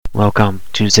Welcome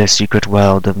to the secret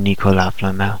world of Nicolas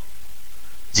Flamel.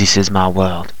 This is my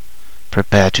world.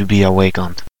 Prepare to be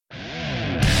awakened.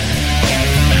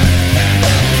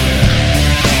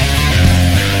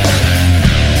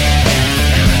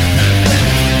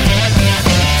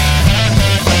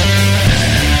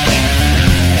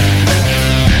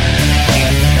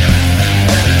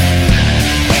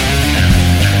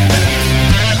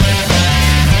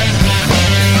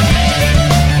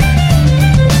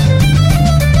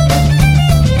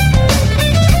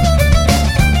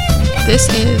 This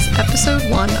is episode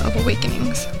 1 of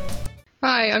Awakenings.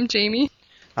 Hi, I'm Jamie.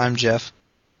 I'm Jeff.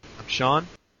 I'm Sean.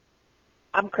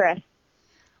 I'm Chris.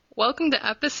 Welcome to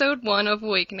episode 1 of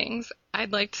Awakenings.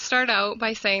 I'd like to start out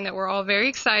by saying that we're all very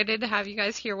excited to have you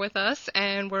guys here with us,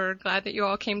 and we're glad that you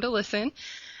all came to listen.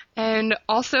 And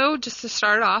also, just to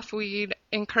start off, we'd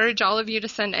encourage all of you to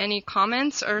send any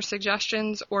comments or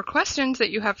suggestions or questions that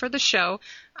you have for the show,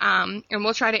 and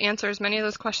we'll try to answer as many of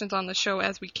those questions on the show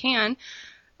as we can.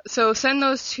 So send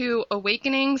those to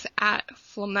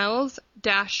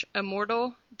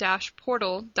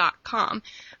awakenings@flamels-immortal-portal.com.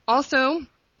 Also,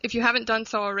 if you haven't done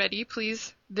so already,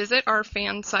 please visit our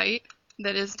fan site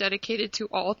that is dedicated to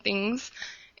all things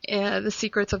the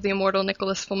Secrets of the Immortal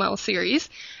Nicolas Flamel series,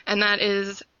 and that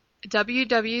is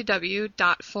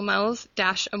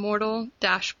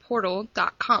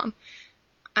www.flamels-immortal-portal.com.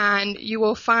 And you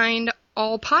will find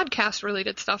all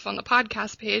podcast-related stuff on the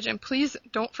podcast page, and please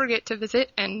don't forget to visit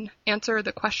and answer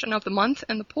the question of the month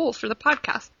and the poll for the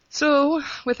podcast. So,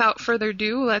 without further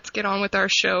ado, let's get on with our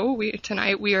show.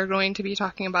 Tonight we are going to be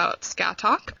talking about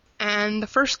Scathach, and the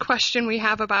first question we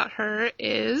have about her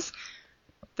is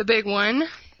the big one.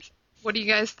 What do you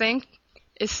guys think?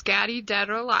 Is Scatty dead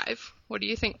or alive? What do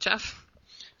you think, Jeff?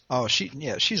 Oh,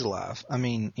 she's alive. I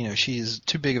mean, she's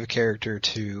too big of a character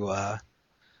to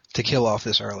kill off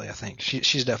this early, I think.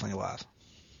 She's definitely alive.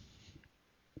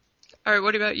 All right,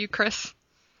 what about you, Chris?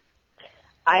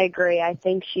 I agree. I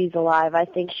think she's alive. I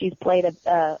think she's played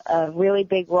a really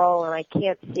big role, and I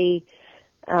can't see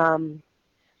her.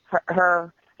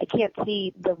 I can't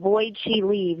see the void she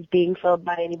leaves being filled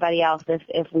by anybody else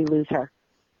if we lose her.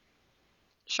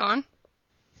 Sean?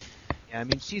 Yeah, I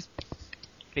mean, she's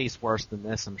faced worse than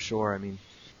this, I'm sure. I mean,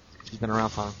 she's been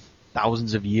around for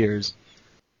thousands of years.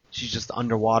 She's just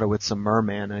underwater with some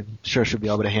merman. I'm sure she'll be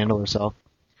able to handle herself.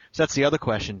 So that's the other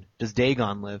question. Does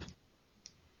Dagon live?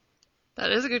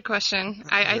 That is a good question.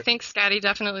 I think Scatty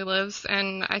definitely lives,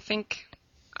 and I think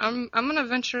I'm going to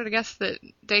venture to guess that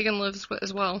Dagon lives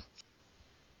as well.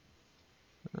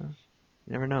 You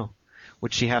never know.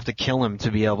 Would she have to kill him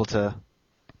to be able to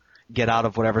get out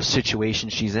of whatever situation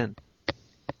she's in?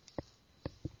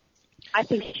 I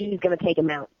think she's going to take him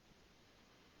out.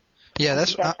 Yeah,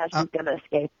 that's how she's going to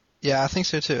escape. Yeah, I think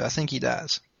so too. I think he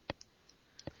dies.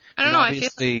 I don't know.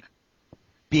 Obviously,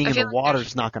 being in the water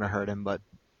is not going to hurt him, but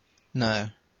no,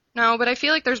 but I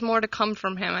feel like there's more to come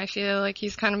from him. I feel like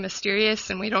he's kind of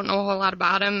mysterious, and we don't know a whole lot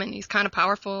about him, and he's kind of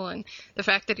powerful, and the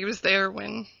fact that he was there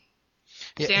when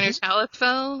Daniel's palace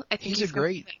fell, I think he's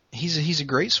a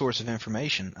great source of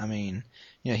information. I mean,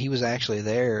 he was actually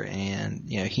there, and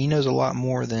he knows a lot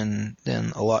more than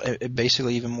a lot,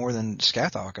 basically even more than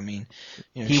Scathach. I mean,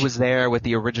 he was there with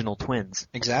the original twins.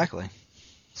 Exactly.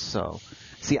 So,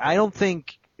 see, I don't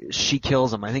think she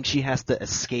kills him. I think she has to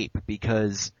escape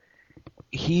because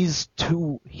he's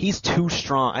too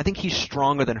strong. I think he's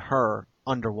stronger than her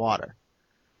underwater.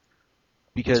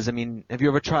 Because, I mean, have you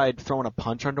ever tried throwing a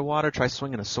punch underwater? Try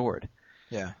swinging a sword.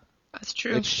 Yeah. That's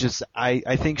true. It's just,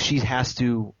 I think she has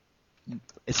to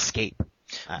escape.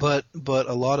 But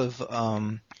a lot of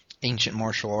ancient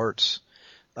martial arts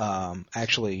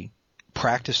actually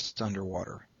practiced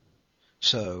underwater.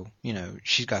 So,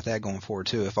 she's got that going for her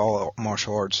too. If all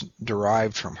martial arts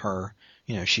derived from her,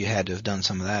 she had to have done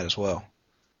some of that as well.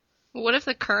 What if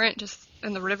the current just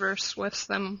in the river swifts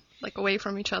them like away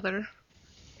from each other?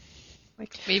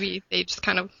 Like maybe they just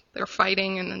they're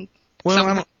fighting and then.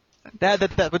 Well,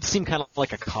 that would seem kind of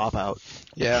like a cop out.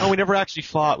 Yeah. Oh, we never actually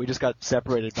fought. We just got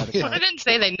separated by the. Well, I didn't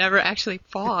say they never actually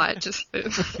fought. Just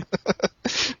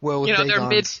well, with they're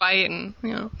mid-fight and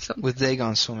With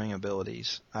Dagon's swimming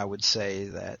abilities, I would say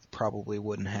that probably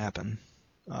wouldn't happen.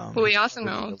 But we also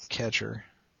know catch her.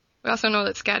 We also know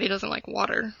that Scatty doesn't like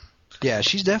water. Yeah,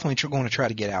 she's definitely going to try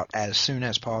to get out as soon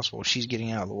as possible. She's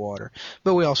getting out of the water.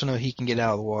 But we also know he can get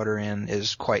out of the water and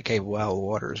is quite capable out of the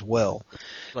water as well.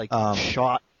 Like,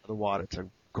 shot out of the water to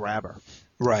grab her.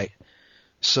 Right.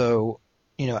 So,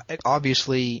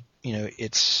 obviously,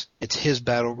 it's his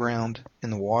battleground in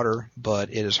the water, but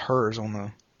it is hers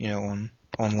on the,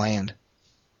 on land.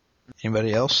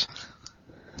 Anybody else?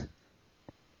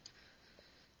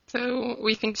 So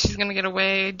we think she's going to get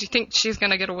away. Do you think she's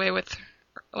going to get away with,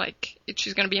 like,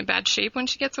 she's going to be in bad shape when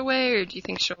she gets away, or do you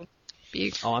think she'll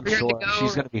be Oh, I'm ready sure to go?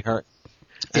 she's going to be hurt.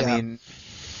 Yeah. I mean,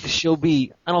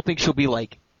 I don't think she'll be,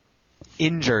 like,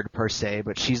 injured per se,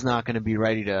 but she's not going to be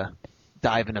ready to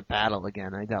dive into battle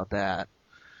again. I doubt that.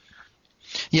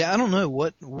 Yeah, I don't know.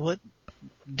 What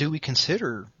do we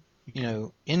consider,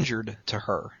 injured to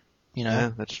her?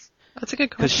 Yeah, that's That's a good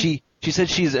because question. she said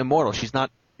she's immortal. She's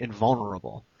not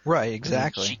invulnerable. Right,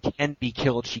 exactly. She can be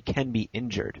killed. She can be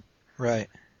injured. Right.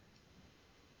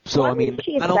 So, I Wasn't mean,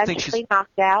 she I don't think she's... eventually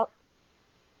knocked out?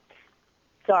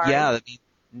 Sorry. Yeah, I mean,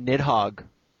 Nidhogg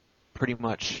pretty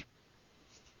much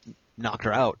knocked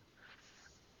her out.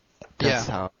 That's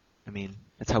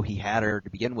that's how he had her to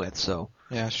begin with, so...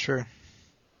 Yeah, it's true.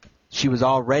 She was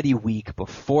already weak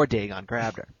before Dagon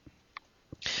grabbed her.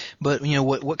 But,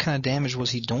 what kind of damage was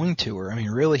he doing to her? I mean,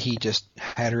 really, he just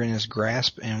had her in his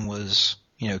grasp and was,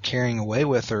 carrying away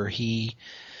with her. He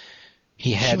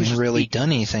hadn't really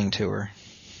done anything to her.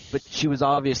 But she was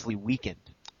obviously weakened.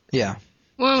 Yeah.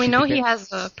 Well, we She know could he get-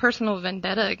 has a personal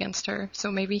vendetta against her, so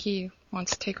maybe he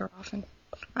wants to take her off, and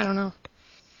I don't know.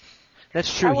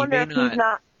 That's true. I wonder he if may he's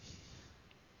not.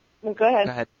 Well, go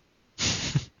ahead.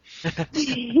 Go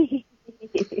ahead.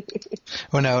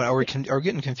 Well, no, are we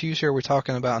getting confused here? Are we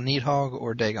talking about Nidhogg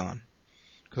or Dagon?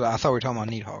 Because I thought we were talking about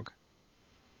Nidhogg.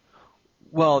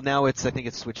 Well, now I think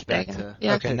it's switched back Dagon. to...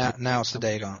 Yeah. Okay, now it's the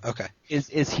Dagon. Okay. Is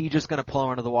he just going to pull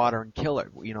her under the water and kill her?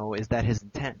 Is that his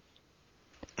intent?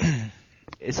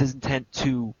 Is his intent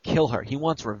to kill her? He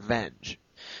wants revenge.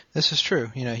 This is true.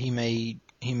 He may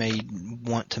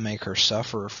want to make her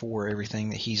suffer for everything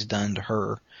that he's done to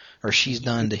her, or she's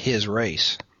done to his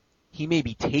race. He may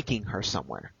be taking her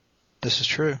somewhere. This is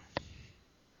true.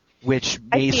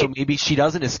 Maybe she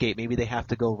doesn't escape. Maybe they have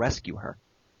to go rescue her.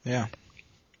 Yeah.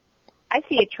 I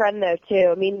see a trend though too.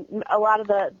 I mean, a lot of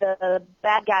the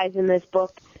bad guys in this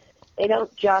book, they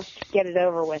don't just get it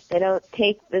over with. They don't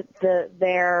take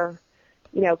their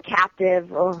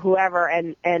captive or whoever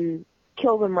and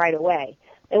kill them right away.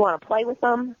 They want to play with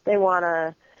them. They want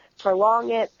to prolong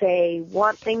it. They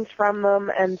want things from them,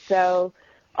 and so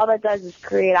all that does is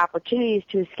create opportunities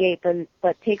to escape,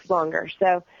 but takes longer.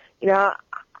 So,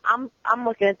 I'm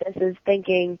looking at this as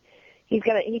thinking he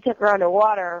took her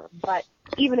underwater, but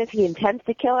even if he intends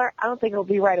to kill her, I don't think it'll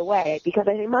be right away, because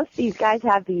I think most of these guys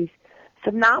have these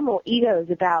phenomenal egos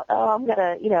about, I'm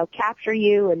gonna, capture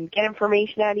you and get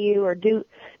information out of you, or do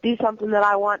something that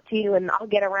I want to, and I'll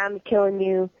get around to killing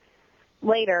you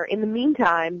later. In the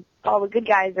meantime, all the good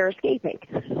guys are escaping.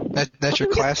 That's your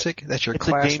classic. That's your It's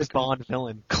a classic James Bond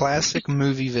villain. classic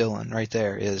movie villain right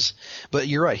there. But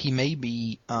you're right. He may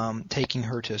be taking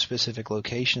her to a specific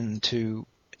location to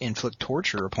inflict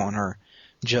torture upon her,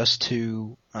 just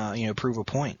to prove a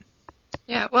point.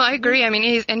 Yeah, well, I agree. I mean,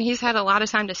 he's had a lot of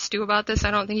time to stew about this.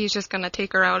 I don't think he's just going to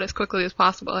take her out as quickly as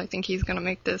possible. I think he's going to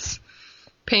make this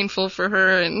painful for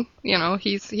her, and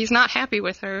he's not happy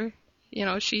with her.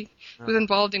 She was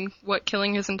involved in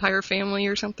killing his entire family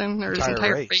or something, or his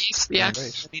entire race. Yeah.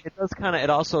 Race. I mean, it does it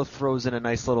also throws in a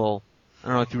nice little, I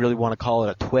don't know if you really want to call it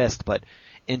a twist, but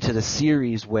into the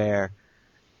series where,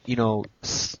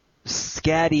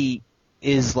 Scatty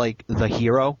is like the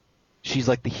hero. She's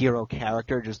like the hero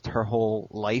character, just her whole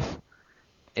life.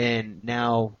 And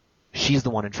now she's the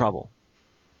one in trouble.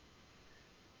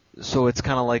 So it's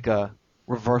kind of like a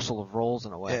reversal of roles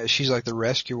in a way. Yeah, she's like the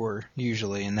rescuer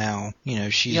usually, and now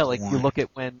she's Yeah, the like one. you look at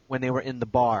when they were in the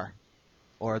bar,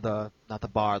 or the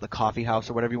coffee house,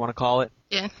 or whatever you want to call it.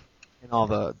 Yeah. And all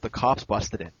the cops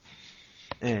busted in,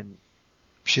 and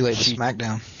She laid the smack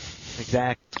down.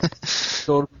 exactly.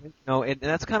 So and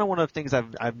that's kind of one of the things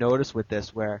I've noticed with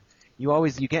this, where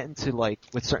you get into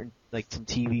with certain some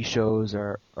TV shows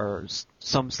or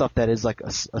some stuff that is like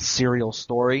a serial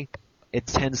story. It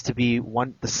tends to be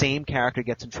the same character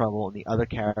gets in trouble and the other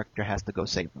character has to go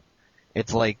save them.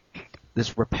 It's like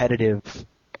this repetitive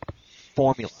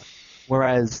formula.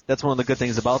 Whereas that's one of the good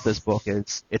things about this book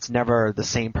is it's never the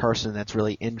same person that's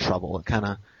really in trouble. It kind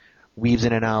of weaves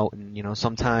in and out, and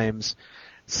sometimes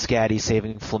Scatty's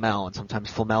saving Flamel, and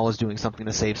sometimes Flamel is doing something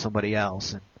to save somebody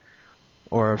else,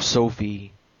 or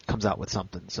Sophie comes out with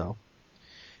something. So,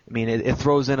 I mean, it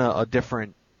throws in a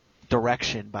different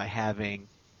direction by having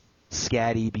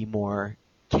Scatty be more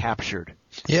captured.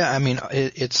 Yeah, I mean,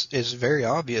 it's very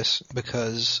obvious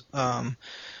because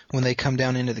when they come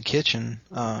down into the kitchen,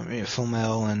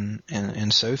 Flamel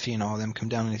and Sophie and all of them come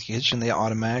down into the kitchen, they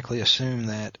automatically assume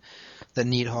that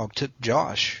Nidhogg took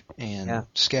Josh, and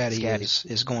Scatty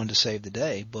is going to save the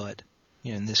day. But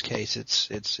in this case, it's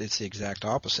the exact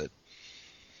opposite.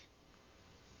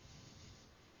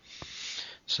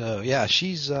 So yeah,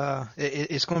 she's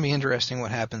it's going to be interesting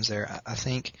what happens there. I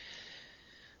think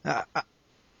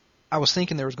I was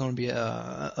thinking there was going to be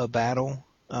a battle.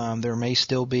 There may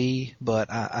still be,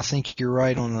 but I think you're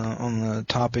right on the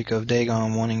topic of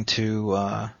Dagon wanting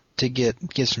to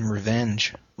get some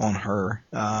revenge on her,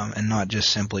 and not just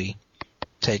simply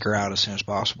take her out as soon as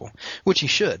possible, which he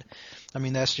should. I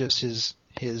mean, that's just his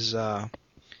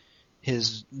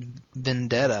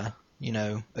vendetta,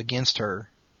 against her.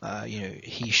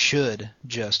 He should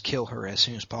just kill her as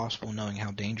soon as possible, knowing how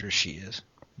dangerous she is.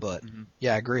 But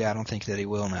yeah, I agree. I don't think that he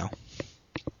will now.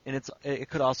 And it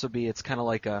could also be, it's kind of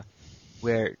like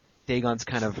where Dagon's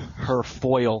kind of her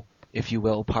foil, if you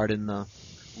will, pardon the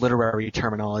literary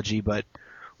terminology, but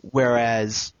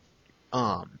whereas,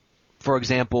 for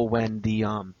example, when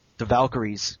the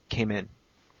Valkyries came in,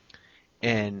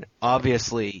 and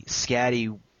obviously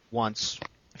Skadi wants,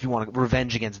 if you want,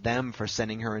 revenge against them for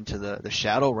sending her into the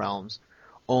Shadow Realms,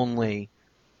 only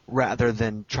rather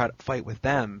than try to fight with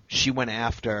them, she went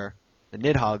after the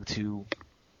Nidhogg to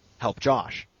help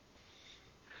Josh.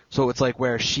 So it's like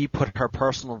where she put her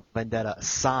personal vendetta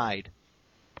aside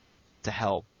to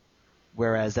help,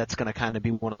 whereas that's going to kind of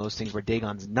be one of those things where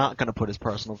Dagon's not going to put his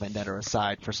personal vendetta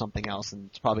aside for something else, and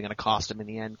it's probably going to cost him in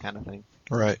the end, kind of thing.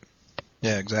 Right.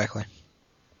 Yeah, exactly.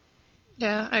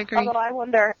 Yeah, I agree. Although I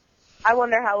wonder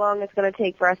how long it's going to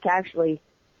take for us to actually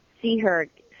see her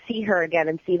again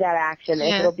and see that action. Yeah.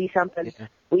 If it'll be something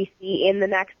we see in the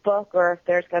next book, or if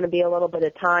there's going to be a little bit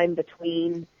of time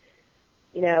between,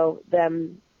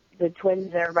 them, the twins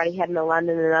and everybody heading to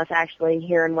London, and us actually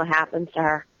hearing what happens to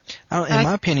her. In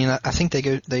my opinion, I think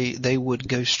they would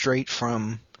go straight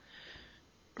from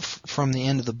the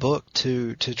end of the book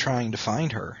to trying to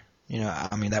find her.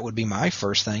 I mean, that would be my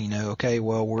first thing. Okay,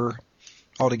 well, we're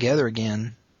all together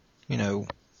again.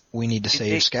 We need to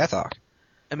save Scathach.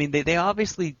 I mean, they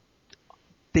obviously,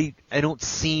 I don't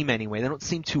seem anyway, they don't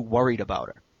seem too worried about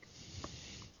her.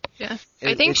 Yeah.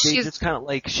 I think she's just kind of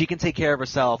like, she can take care of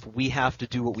herself, we have to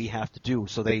do what we have to do.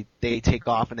 So they take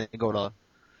off and they go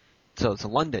to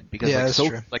London. Because that's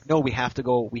true. Like, no, we have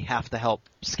to help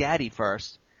Skadi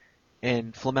first.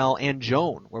 And Flamel and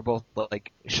Joan were both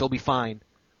like, she'll be fine,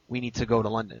 we need to go to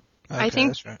London. Okay,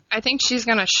 that's right. I think she's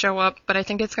gonna show up, but I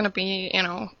think it's gonna be,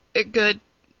 good.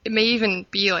 It may even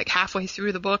be like halfway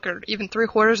through the book, or even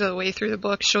 3/4 of the way through the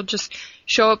book. She'll just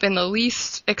show up in the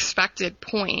least expected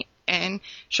point, and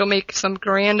she'll make some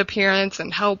grand appearance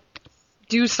and help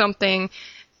do something.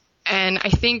 And I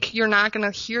think you're not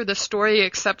going to hear the story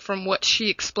except from what she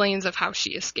explains of how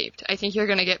she escaped. I think you're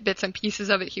going to get bits and pieces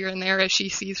of it here and there as she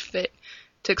sees fit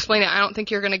to explain it. I don't think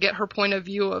you're going to get her point of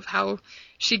view of how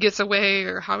she gets away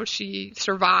or how she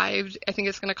survived. I think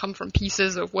it's going to come from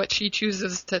pieces of what she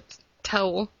chooses to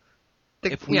tell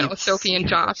Sophie and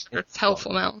Josh, or tell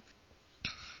Flamel.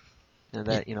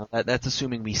 That's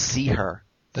assuming we see her.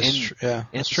 That's true. Yeah,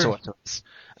 that's true. Sorceress.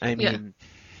 I mean,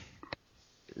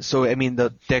 so I mean,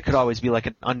 there could always be like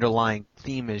an underlying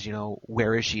theme is,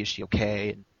 where is she? Is she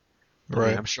okay? And, right. I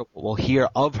mean, I'm sure we'll hear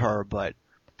of her, and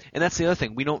that's the other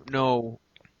thing, we don't know.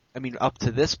 I mean, up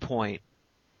to this point,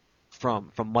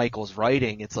 from Michael's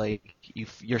writing, it's like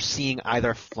you're seeing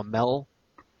either Flamel,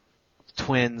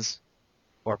 twins,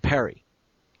 or Perry.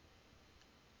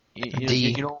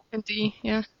 D. And D,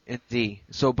 yeah. And D.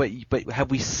 So, but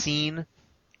have we seen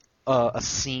a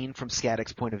scene from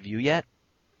Skadic's point of view yet?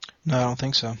 No, I don't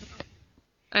think so.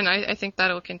 And I think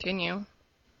that'll continue.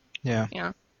 Yeah.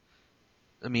 Yeah.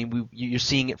 I mean, you're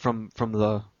seeing it from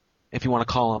the, if you want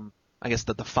to call them, I guess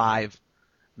the 5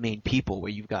 main people,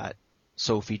 where you've got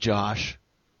Sophie, Josh,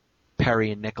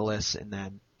 Perry, and Nicholas, and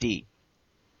then D.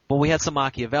 Well, we had some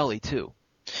Machiavelli too.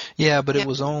 Yeah, but it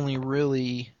was only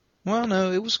really. Well,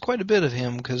 no, it was quite a bit of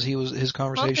him, because his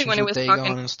conversations with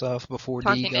Dagon and stuff before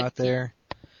D got there.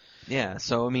 Yeah,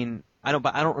 so I mean, I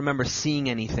don't remember seeing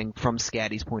anything from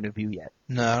Skadi's point of view yet.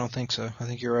 No, I don't think so. I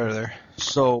think you're right there.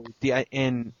 So the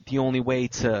only way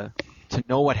to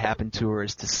know what happened to her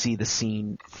is to see the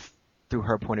scene through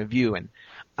her point of view. And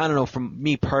I don't know, from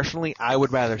me personally, I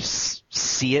would rather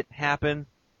see it happen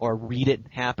or read it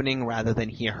happening rather than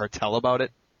hear her tell about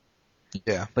it.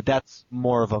 Yeah. But that's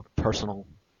more of a personal.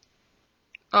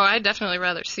 Oh, I'd definitely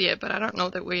rather see it, but I don't know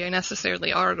that we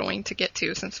necessarily are going to get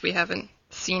to, since we haven't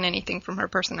seen anything from her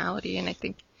personality, and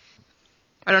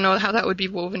I don't know how that would be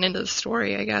woven into the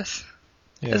story, I guess,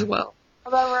 as well.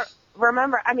 Although,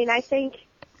 remember, I mean, I think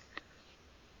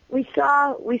we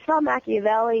saw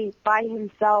Machiavelli by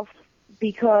himself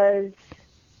because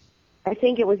I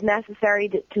think it was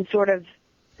necessary to sort of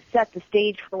set the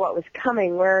stage for what was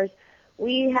coming, whereas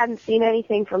we hadn't seen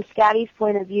anything from Skadi's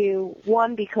point of view,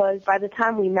 one, because by the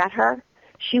time we met her,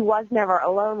 she was never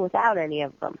alone without any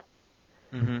of them,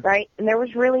 right? And there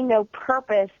was really no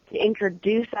purpose to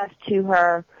introduce us to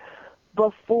her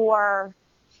before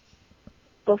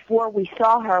we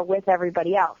saw her with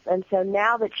everybody else. And so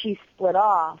now that she's split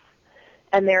off,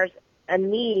 and there's a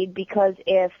need, because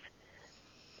if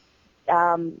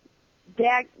Dagon,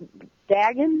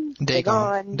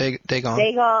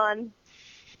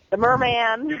 the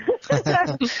merman,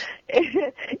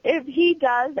 if he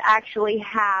does actually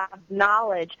have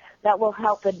knowledge that will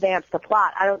help advance the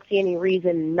plot, I don't see any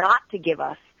reason not to give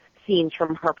us scenes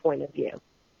from her point of view.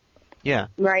 Yeah.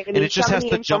 Right? I mean, and it just has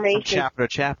to jump from chapter to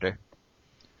chapter.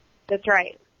 That's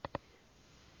right.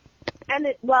 And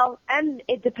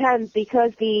it depends,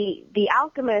 because the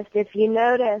Alchemist, if you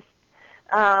notice,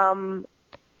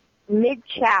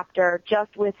 mid-chapter,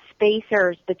 just with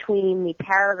spacers between the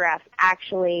paragraphs,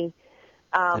 actually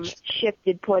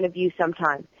shifted point of view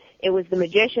sometimes. It was the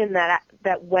Magician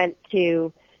that went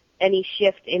to any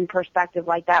shift in perspective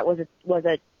like that was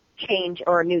a change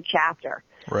or a new chapter.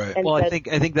 Right. And well, so,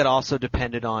 I think that also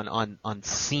depended on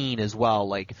scene as well.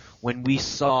 Like when we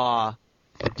saw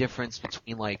the difference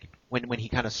between like when he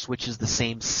kind of switches the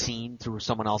same scene through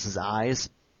someone else's eyes,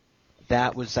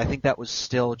 I think that was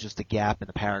still just a gap in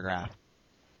the paragraph.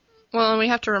 Well, and we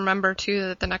have to remember, too,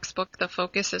 that the next book, the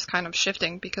focus is kind of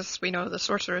shifting, because we know the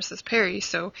sorceress is Perry,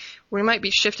 so we might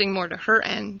be shifting more to her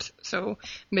end. So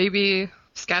maybe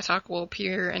Skatok will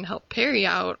appear and help Perry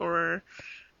out, or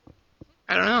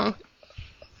I don't know.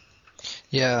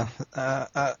 Yeah,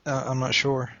 I'm not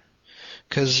sure.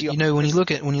 Because when you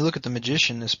look at the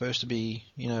Magician, it's supposed to be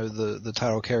the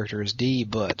title character is D,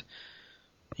 but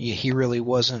he really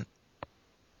wasn't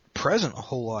present a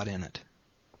whole lot in it.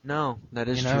 No, that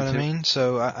is true. You know what too. I mean?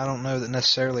 So I don't know that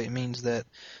necessarily it means that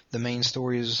the main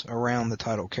story is around the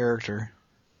title character.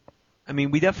 I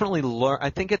mean, we definitely learn.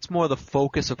 I think it's more the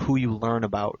focus of who you learn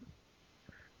about.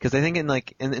 Because I think in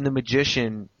the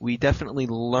Magician, we definitely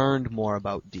learned more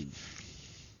about D,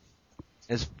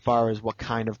 as far as what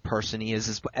kind of person he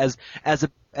is, as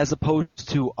opposed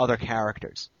to other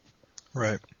characters.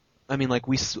 Right. I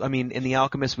mean, in The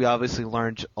Alchemist, we obviously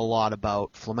learned a lot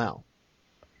about Flamel.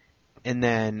 And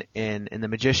then in The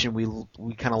Magician, we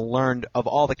kind of learned, of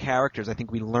all the characters, I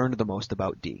think we learned the most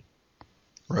about D.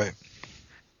 Right.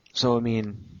 So, I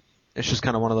mean, it's just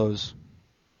kind of one of those.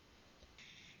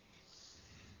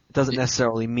 It doesn't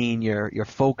necessarily mean you're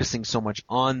focusing so much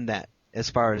on that as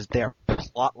far as their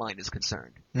plot line is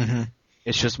concerned. Mm-hmm.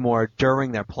 It's just more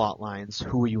during their plot lines,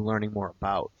 who are you learning more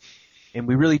about? And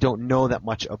we really don't know that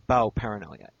much about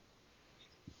Perenelle yet.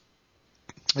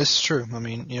 This is true. I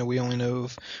mean, we don't know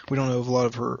of a lot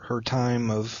of her time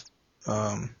of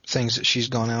things that she's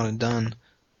gone out and done.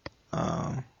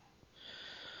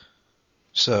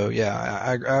 So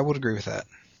yeah, I would agree with that.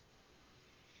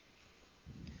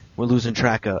 We're losing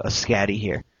track of Scatty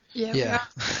here. Yeah.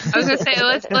 I was gonna say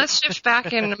let's shift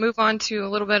back and move on to a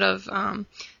little bit of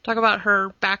talk about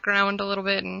her background a little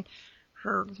bit and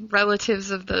her relatives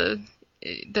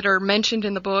that are mentioned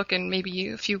in the book, and maybe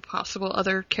a few possible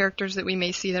other characters that we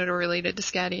may see that are related to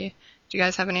Scatty. Do you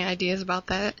guys have any ideas about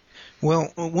that?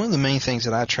 Well, one of the main things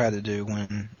that I try to do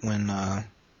when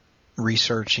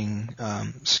researching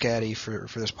Scatty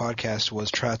for this podcast was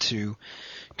try to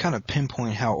kind of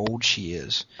pinpoint how old she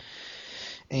is.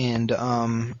 And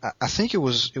I think it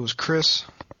was Chris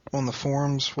on the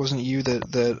forums, wasn't it you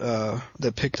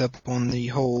that picked up on the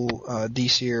whole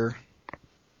DCR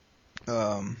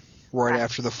right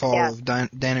after the fall of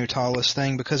Danu Talis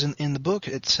thing? Because in the book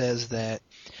it says that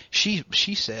she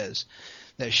says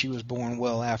that she was born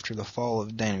well after the fall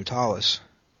of Danu Talis,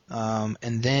 and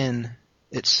then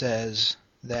it says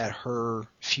that her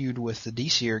feud with the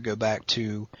DCR go back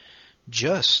to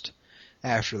just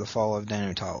after the fall of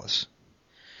Danu Talis.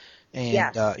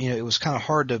 And it was kind of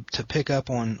hard to pick up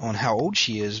on how old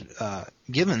she is,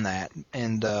 given that.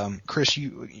 And Chris,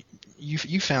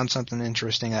 you found something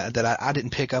interesting that I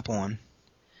didn't pick up on.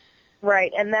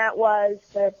 Right, and that was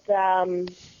that.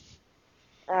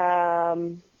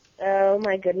 Oh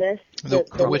my goodness, the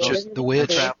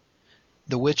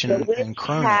witch and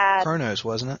Kronos,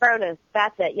 wasn't it? Kronos,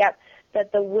 that's it. Yep,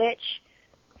 that the witch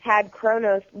had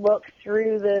Kronos look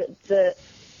through the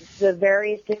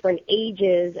various different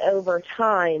ages over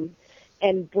time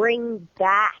and bring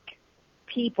back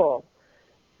people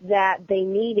that they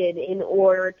needed in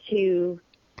order to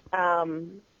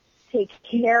take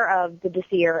care of the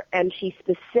Disir, and she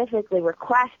specifically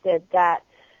requested that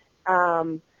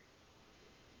Scatty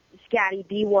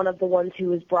be one of the ones who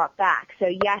was brought back. So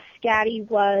yes, Scatty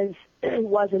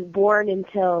wasn't born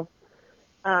until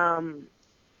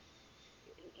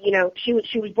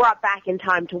she was brought back in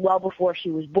time to well before she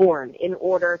was born in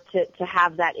order to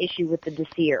have that issue with the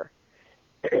Disir.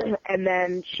 And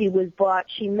then she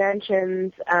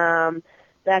mentions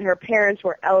that her parents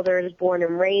were elders born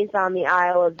and raised on the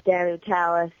Isle of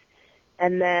Danutalis,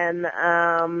 and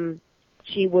then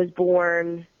she was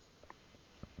born.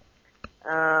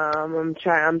 I'm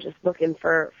just looking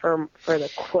for the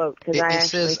quote because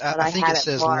I think it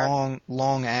says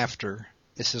long after.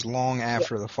 It says long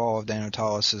after the fall of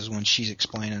Danutalis is when she's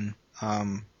explaining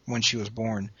when she was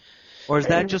born. Or is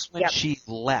that just when she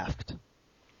left?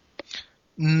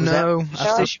 No,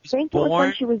 I think it was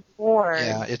when she was born.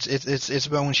 Yeah, it's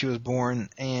about when she was born,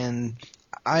 and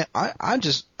I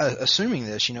just assuming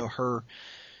this,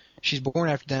 she's born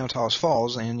after Danutalis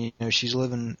falls, and she's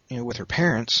living with her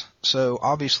parents, so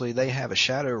obviously they have a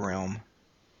shadow realm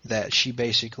that she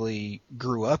basically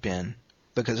grew up in,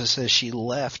 because it says she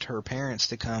left her parents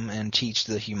to come and teach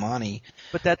the Humani,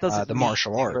 but that doesn't the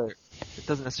martial art. It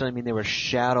doesn't necessarily mean they were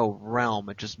shadow realm.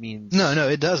 It just means no,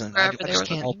 it doesn't. I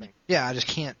just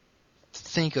can't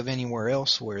think of anywhere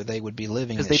else where they would be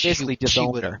living. Because they basically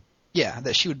disowned her. Yeah,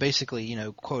 that she would basically,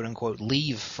 quote unquote,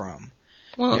 leave from.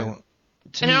 Well,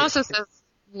 and it also says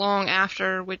long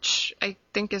after, which I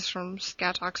think is from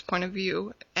Skatok's point of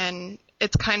view, and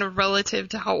it's kind of relative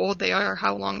to how old they are,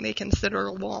 how long they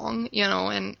consider long,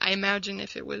 and I imagine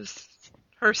if it was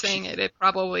her saying it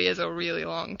probably is a really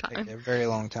long time. A very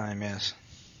long time, yes.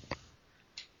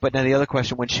 But now the other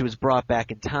question, when she was brought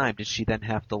back in time, did she then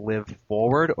have to live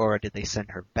forward, or did they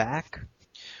send her back?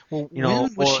 Well,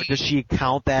 does she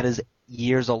count that as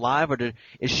years alive, or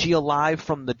is she alive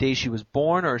from the day she was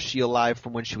born, or is she alive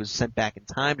from when she was sent back in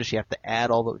time? Does she have to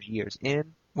add all those years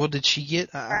in? Well, did she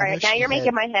get... all right, now you're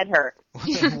making my head hurt.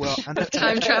 Well,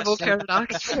 time travel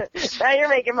paradox. Now you're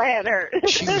making my head hurt.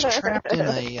 She was trapped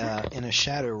in a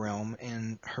shadow realm,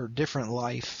 and her different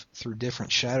life through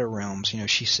different shadow realms.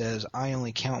 She says, "I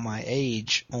only count my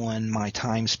age on my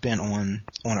time spent on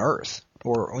Earth,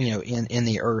 or in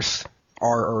the Earth,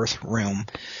 our Earth realm.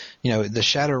 The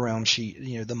shadow realm.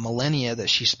 The millennia that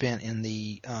she spent in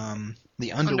the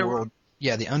underworld."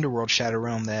 Yeah, the underworld shadow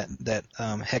realm that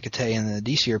Hecate and the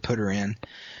Disir put her in,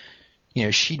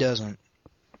 she doesn't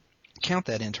count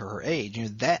that into her age.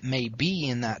 That may be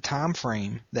in that time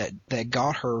frame that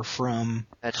got her from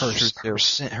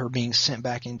her being sent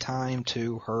back in time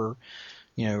to her,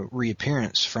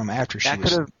 reappearance from after she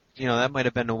was. That might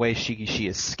have been the way she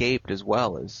escaped as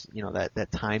well, as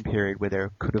that time period where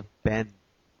there could have been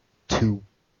two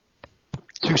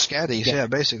Scatties. Yeah,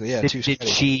 basically, yeah. Two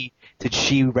Scatties. Did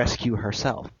she rescue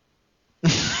herself?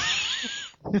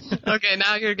 Okay,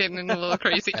 now you're getting a little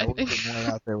crazy. I think get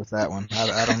more out there with that one.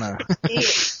 I don't know.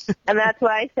 And that's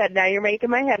why I said, now you're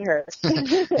making my head hurt.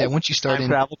 Yeah, once you start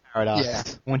travel paradox. Yeah,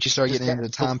 once you start getting into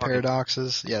time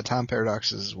paradoxes, time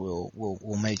paradoxes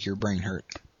will make your brain hurt.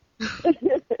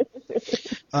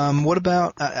 What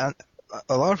about a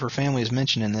lot of her family is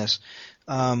mentioned in this.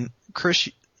 Chris,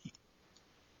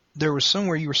 there was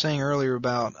somewhere you were saying earlier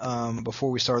about before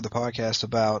we started the podcast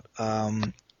about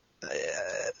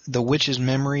the witch's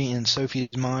memory in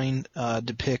Sophie's mind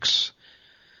depicts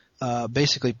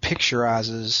basically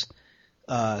picturizes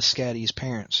Scatty's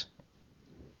parents.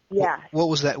 Yeah. What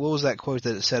was that? What was that quote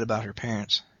that it said about her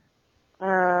parents?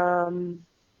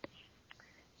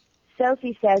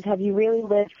 Sophie says, "Have you really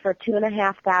lived for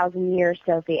 2,500 years?"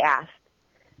 Sophie asked.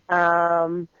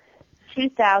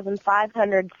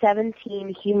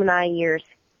 2,517 human eye years.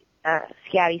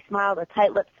 Scatty smiled, a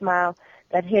tight-lipped smile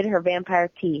that hid her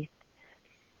vampire teeth.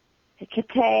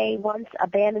 Hecate once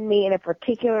abandoned me in a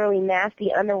particularly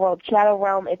nasty underworld shadow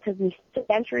realm. It took me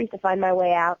centuries to find my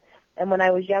way out, and when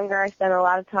I was younger, I spent a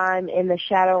lot of time in the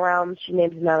shadow realm. She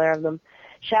names another of them.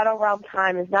 Shadow realm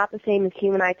time is not the same as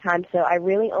human eye time, so I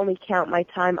really only count my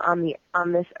time on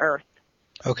this earth.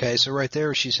 Okay, so right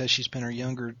there she says she spent her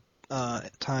younger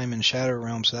time in Shadow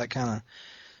Realm, so that kind of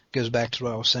goes back to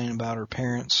what I was saying about her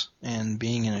parents and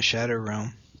being in a Shadow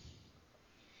Realm.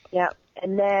 Yeah,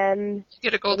 and then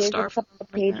get a gold star. A couple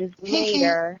of pages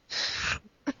later,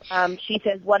 she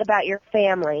says, "What about your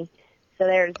family?" So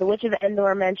there's the Witch of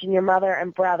Endor mentioned your mother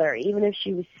and brother. Even if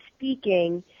she was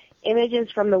speaking,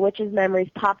 images from the witch's memories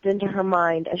popped into her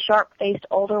mind: a sharp-faced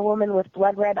older woman with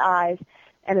blood-red eyes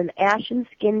and an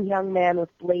ashen-skinned young man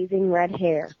with blazing red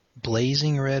hair.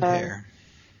 Blazing red hair.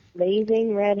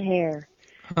 Blazing red hair.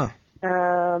 Huh.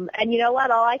 And you know what?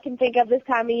 All I can think of this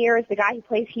time of year is the guy who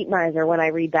plays Heat Miser when I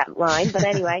read that line. But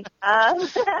anyway.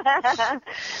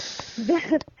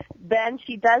 Then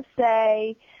she does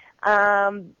say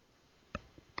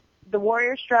The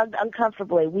warrior shrugged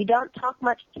uncomfortably. We don't talk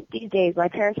much these days. My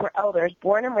parents were elders,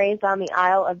 born and raised on the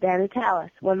Isle of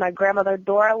Danitalis. When my grandmother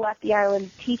Dora left the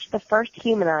island to teach the first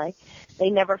human eye, they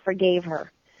never forgave her.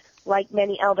 Like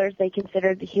many elders, they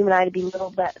considered the human eye to be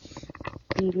little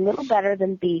better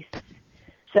than beasts.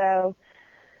 So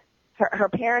her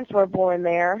parents were born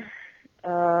there.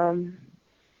 So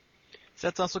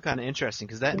that's also kind of interesting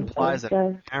because that implies that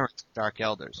her parents are dark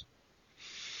elders.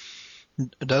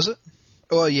 Does it?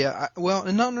 Well, yeah.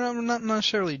 Not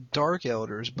necessarily dark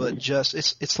elders, but just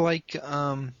it's like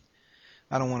I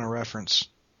don't want to reference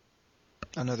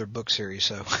another book series,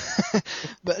 so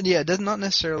but yeah, it does not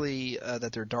necessarily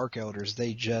that they're dark elders.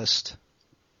 They just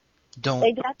don't.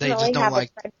 They definitely have a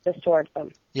prejudice towards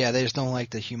them. Yeah, they just don't like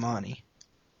the humani.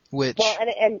 Which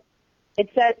and it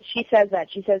says she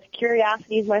says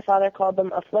curiosity, as my father called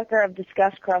them, a flicker of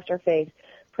disgust crossed her face.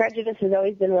 Prejudice has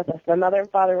always been with us. My mother and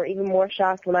father were even more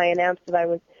shocked when I announced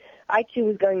that I too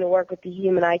was going to work with the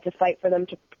human eye to fight for them,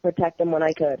 to protect them when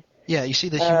I could. Yeah, you see,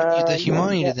 the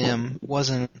humani to them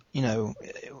wasn't,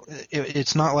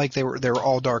 it's not like they were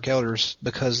all dark elders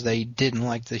because they didn't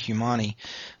like the humani.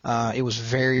 It was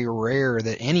very rare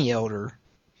that any elder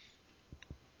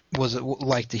was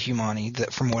like the humani,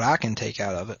 that from what I can take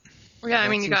out of it. Yeah, I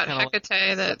mean, you got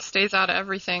Hecate that stays out of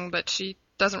everything, but she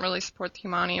doesn't really support the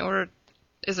humani or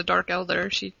is a dark elder.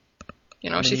 She,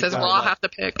 she says, well, I'll have to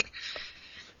pick.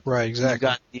 Right, exactly.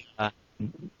 You got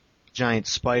the giant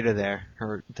spider there.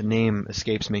 The name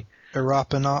escapes me.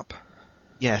 Arapanop.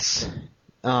 Yes.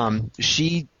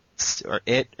 She, or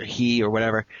it, or he, or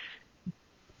whatever,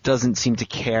 doesn't seem to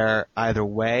care either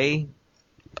way,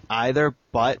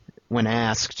 but when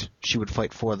asked, she would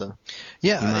fight for the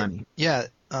humani.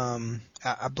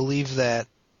 I believe that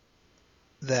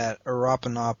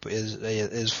Arapanop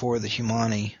is for the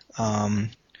humani.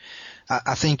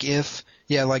 I think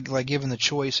like given the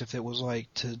choice, if it was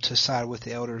like to side with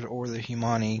the elders or the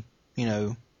humani,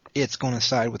 it's going to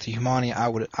side with the humani. I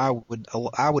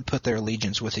would put their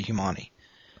allegiance with the humani.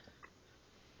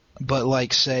 But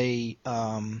like say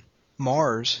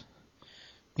Mars,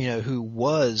 who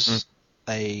was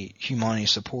a humani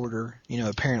supporter,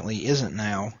 apparently isn't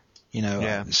now.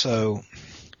 So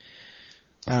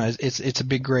it's a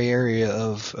big gray area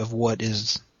of what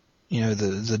is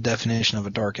the definition of a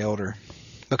dark elder,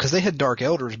 because they had dark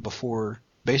elders before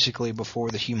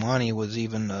the humani was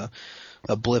even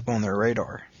a blip on their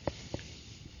radar.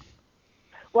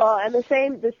 Well, and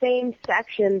the same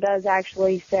section does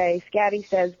actually say, Scatty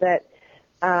says that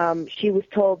she was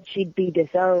told she'd be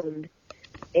disowned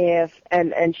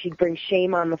and she'd bring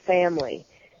shame on the family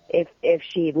if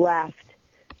she left.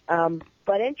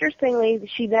 But interestingly,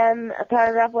 she then, a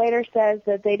paragraph later, says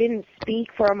that they didn't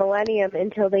speak for a millennium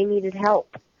until they needed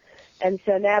help. And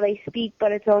so now they speak,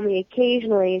 but it's only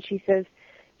occasionally. And she says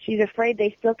she's afraid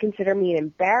they still consider me an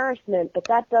embarrassment, but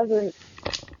that doesn't,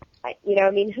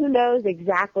 who knows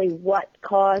exactly what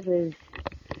caused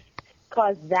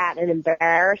that an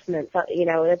embarrassment. So,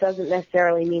 it doesn't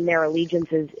necessarily mean their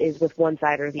allegiance is with one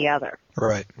side or the other.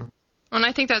 Right. And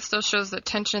I think that still shows the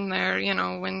tension there,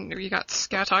 when you got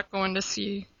Skatok going to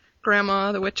see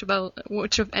Grandma, the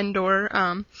Witch of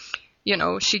Endor.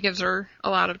 She gives her a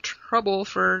lot of trouble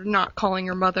for not calling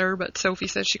her mother, but Sophie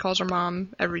says she calls her mom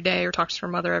every day or talks to her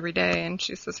mother every day, and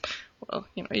she says, well,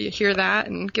 you hear that,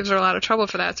 and gives her a lot of trouble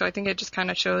for that. So I think it just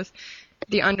kind of shows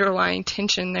the underlying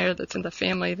tension there that's in the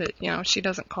family that, she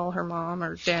doesn't call her mom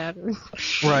or dad.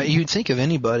 Right. You'd think of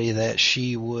anybody that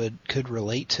she could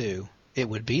relate to, it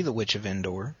would be the Witch of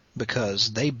Endor,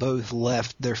 because they both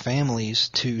left their families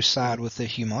to side with the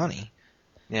humani.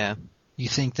 Yeah. You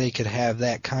think they could have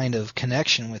that kind of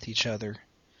connection with each other.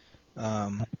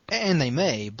 And they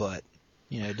may, but,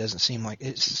 it doesn't seem like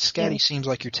it. Scatty seems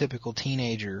like your typical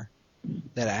teenager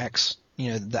that acts,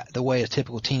 the way a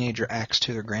typical teenager acts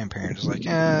to their grandparents is like,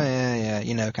 yeah,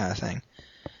 kind of thing.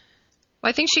 Well,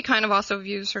 I think she kind of also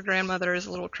views her grandmother as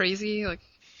a little crazy, like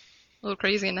a little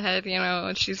crazy in the head,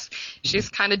 and she's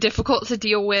kind of difficult to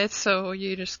deal with, so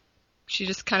she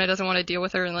just kind of doesn't want to deal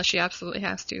with her unless she absolutely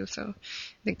has to. So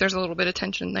I think there's a little bit of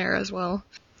tension there as well.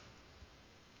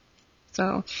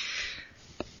 So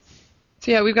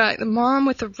yeah, we've got the mom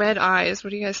with the red eyes.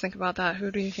 What do you guys think about that? Who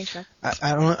do you think that?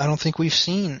 I don't think we've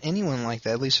seen anyone like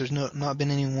that. At least there's not been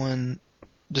anyone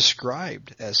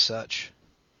described as such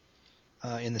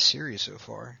in the series so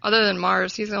far. Other than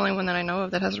Mars, he's the only one that I know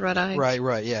of that has red eyes.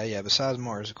 Right, yeah. Besides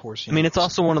Mars, of course. It's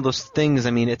also one of those things.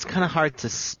 It's kind of hard to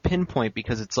pinpoint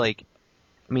because it's like,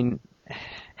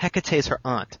 Hecate's her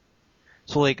aunt.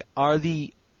 So, like, are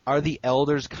the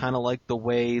elders kind of like the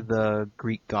way the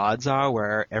Greek gods are,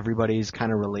 where everybody's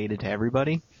kind of related to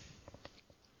everybody?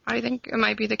 I think it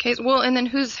might be the case. Well, and then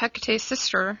who's Hecate's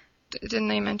sister? Didn't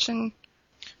they mention?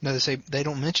 No, they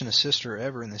don't mention a sister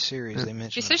ever in the series. They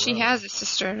mention. She says she has a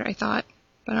sister, I thought,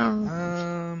 but I don't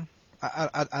know.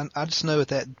 I just know at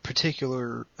that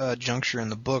particular juncture in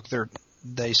the book,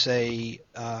 they say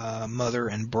mother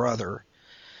and brother,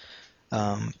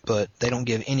 but they don't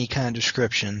give any kind of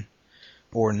description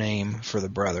or name for the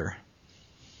brother.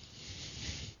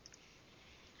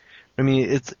 I mean,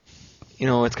 it's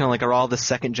kind of like, are all the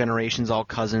second generations all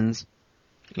cousins,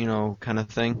 kind of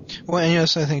thing. Well, and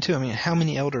that's the thing too. I mean, how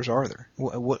many elders are there?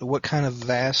 What kind of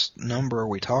vast number are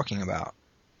we talking about?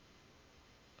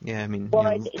 Yeah, I mean,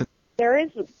 Well, there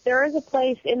is a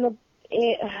place and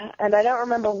I don't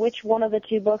remember which one of the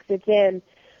two books it's in,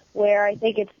 where I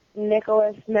think it's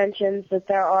Nicholas mentions that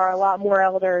there are a lot more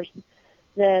elders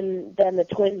than the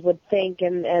twins would think,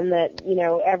 and that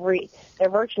they're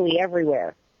virtually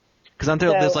everywhere. Because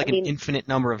there's an infinite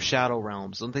number of shadow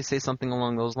realms. Don't they say something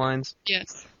along those lines?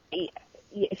 Yes.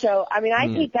 So, I mean, I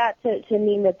take that to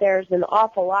mean that there's an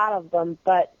awful lot of them,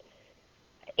 but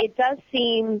it does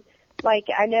seem like,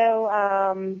 I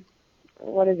know,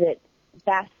 what is it?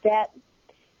 Bastet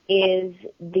is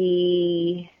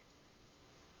the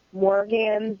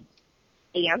Morgan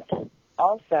aunt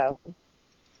also.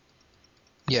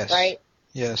 Yes. Right?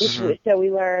 Yes. So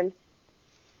we learned.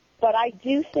 But I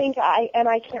do think, I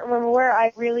can't remember where,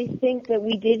 I really think that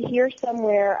we did hear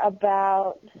somewhere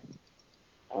about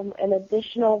an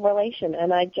additional relation,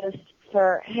 and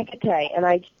for Hecate, and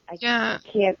I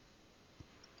can't.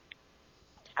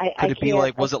 Could it be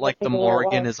was it like the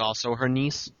Morgan is also her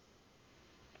niece?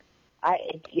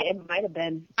 It might have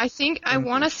been. I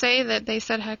want to say that they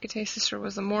said Hecate's sister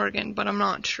was a Morgan, but I'm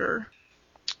not sure.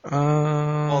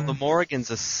 Well, the Morgan's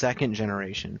a second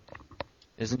generation,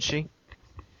 isn't she?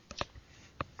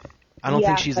 I don't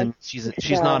think she's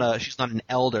not an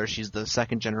elder. She's the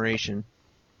second generation.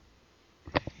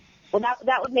 Well,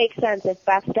 that would make sense if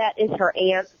Bastet is her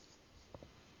aunt.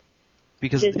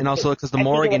 Because the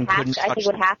Morgan couldn't touch. I think it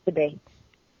would have to be.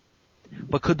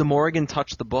 But could the Morgan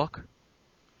touch the book?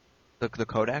 The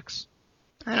Codex?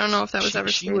 I don't know if that was ever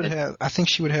stated. I think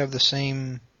she would have the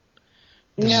same.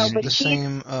 Connection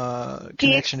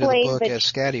to the book as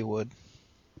Scatty would.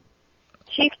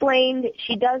 She explained,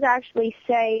 she does actually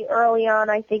say early on,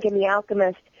 I think in The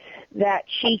Alchemist, that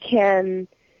she can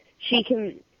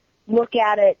look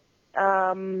at it,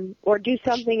 or do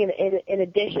something in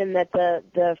addition that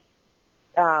the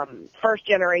first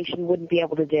generation wouldn't be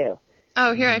able to do.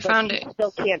 Oh, here, I found it.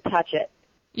 Still can't touch it.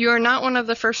 You are not one of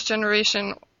the first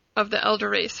generation of the elder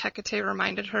race, Hecate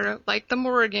reminded her. Like the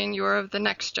Morgan, you are of the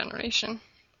next generation.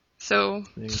 So,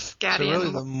 Scatty. So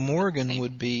really, the Morgan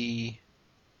would be,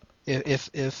 if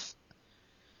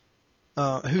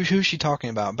who's she talking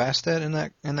about? Bastet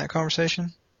in that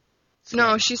conversation?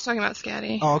 No, she's talking about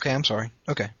Scatty. Oh, okay. I'm sorry.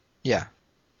 Okay, yeah.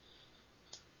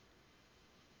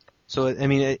 So I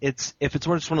mean, if it's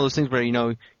just one of those things where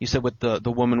you said with the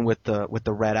woman with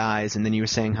the red eyes, and then you were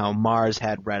saying how Mars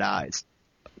had red eyes.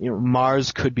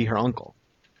 Mars could be her uncle.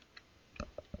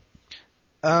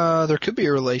 There could be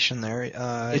a relation there.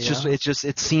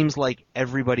 It seems like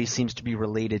everybody seems to be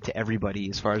related to everybody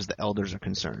as far as the elders are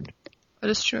concerned. That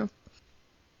is true.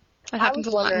 That I happens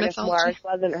was a lot in wondering if mythology. Mars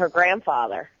wasn't her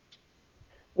grandfather.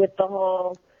 With the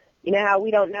whole, how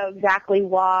we don't know exactly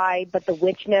why, but the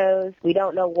witch knows. We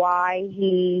don't know why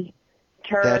he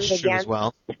turned That's against. true as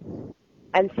well.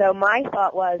 And so my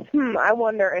thought was, I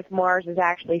wonder if Mars is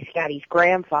actually Scatty's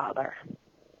grandfather.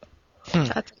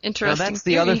 That's interesting. Now that's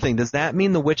the other thing. Does that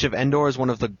mean the Witch of Endor is one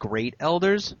of the great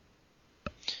elders?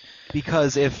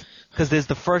 Because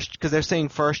they're saying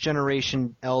first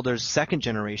generation elders, second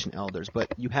generation elders,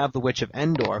 but you have the Witch of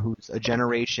Endor, who's a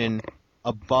generation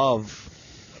above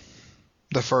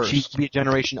the first. She'd be a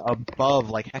generation above,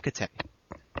 like Hecate.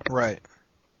 Right.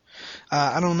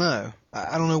 I don't know.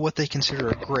 I don't know what they consider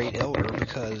a great elder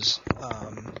because,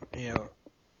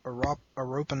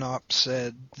 Aropanop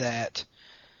said that,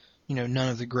 none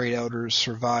of the great elders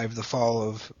survived the fall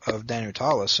of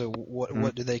Danutalis. So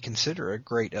what do they consider a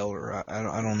great elder?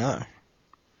 I don't know.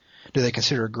 Do they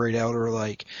consider a great elder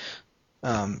like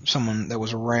someone that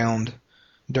was around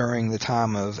during the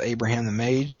time of Abraham the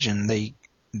Mage, and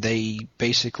they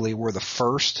basically were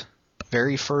the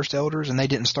very first elders, and they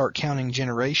didn't start counting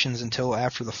generations until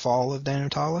after the fall of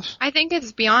Danutalis? I think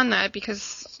it's beyond that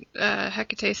because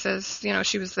Hecate says,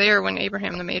 she was there when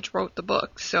Abraham the Mage wrote the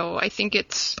book. So I think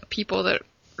it's people that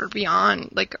are beyond,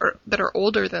 that are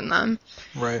older than them.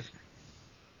 Right.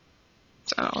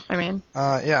 So, I mean.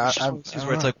 Yeah.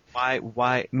 Where it's like,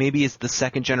 why? Maybe it's the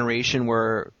second generation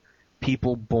where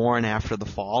people born after the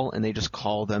fall, and they just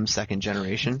call them second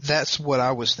generation. That's what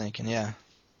I was thinking. Yeah.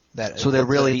 So there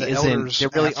really the isn't. elders There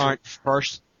really after- aren't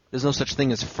first. There's no such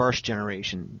thing as first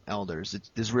generation elders.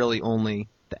 There's really only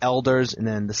the elders and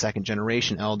then the second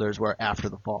generation elders were after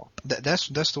the fall. That's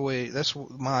the way. That's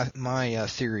what my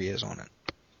theory is on it.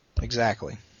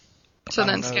 Exactly. So I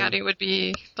then don't know. Scatty would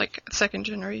be like second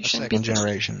A generation. second because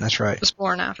generation. That's right. he was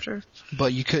born after.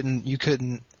 But you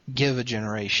couldn't give a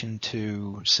generation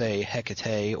to, say,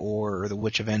 Hecate or the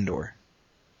Witch of Endor.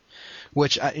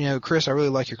 Which, Chris, I really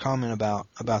like your comment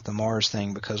about the Mars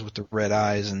thing, because with the red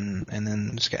eyes and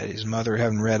then his mother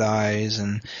having red eyes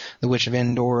and the Witch of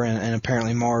Endor and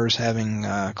apparently Mars having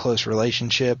a close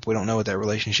relationship. We don't know what that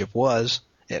relationship was.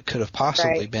 It could have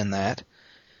possibly Right. been that.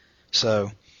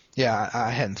 So, yeah, I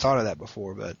hadn't thought of that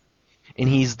before, but And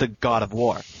he's the god of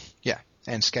war. yeah.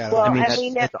 And Scatter. Well, I mean, and that's, we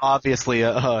know- that's obviously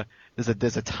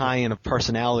there's a tie-in of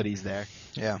personalities there.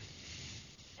 yeah.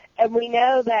 And we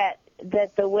know that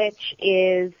the witch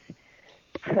is.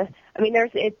 I mean,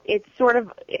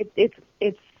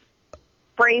 it's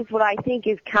phrased what I think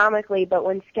is comically, but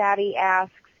when Scatty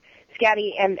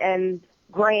and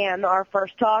Gran are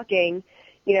first talking,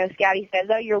 Scatty says,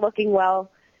 "Oh, you're looking well,"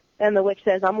 and the witch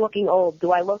says, "I'm looking old.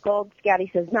 Do I look old?"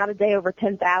 Scatty says, "Not a day over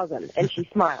 10,000," and she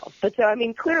smiles. But so I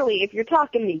mean, clearly, if you're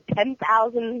talking the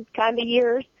 10,000 kind of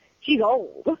years, she's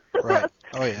old. Right.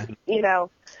 Oh, yeah.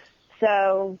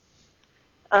 So,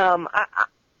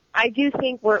 I do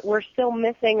think we're still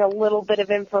missing a little bit of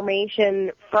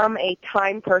information from a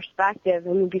time perspective,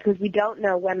 because we don't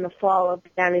know when the fall of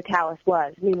Danu Talis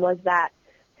was. I mean, was that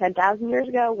 10,000 years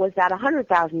ago? Was that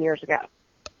 100,000 years ago?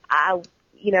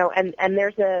 And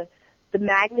there's the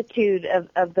magnitude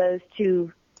of those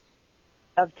two,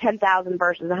 of 10,000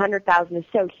 versus 100,000, is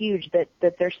so huge that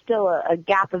there's still a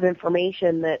gap of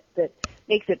information that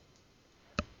makes it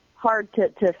hard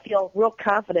to feel real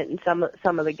confident in some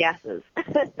of the guesses.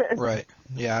 Right.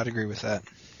 Yeah, I'd agree with that.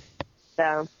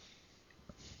 So,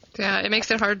 Yeah, it makes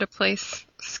it hard to place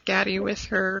Scatty with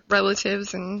her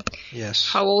relatives and Yes.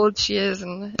 how old she is,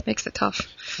 and it makes it tough.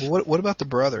 Well, what about the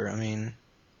brother? I mean,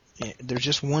 there's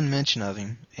just one mention of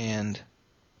him, and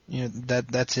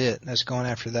that's it. That's going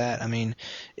after that. I mean,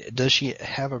 does she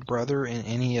have a brother in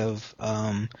any of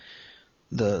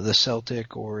the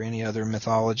Celtic or any other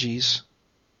mythologies?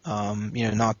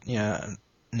 Not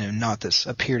that's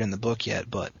appeared in the book yet,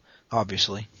 but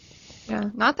obviously. Yeah,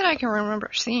 not that I can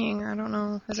remember seeing. I don't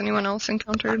know. Has anyone else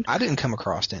encountered? I didn't come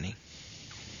across any.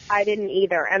 I didn't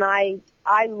either, and I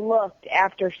looked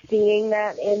after seeing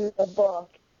that in the book.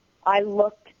 I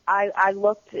looked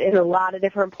in a lot of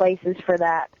different places for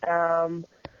that, to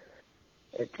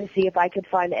see if I could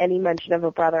find any mention of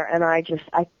a brother, and I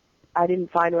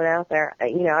didn't find one out there.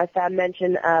 I found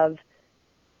mention of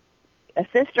a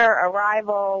sister, a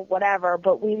rival, whatever,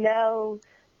 but we know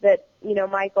that,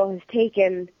 Michael has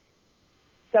taken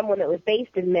someone that was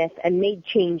based in myth and made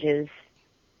changes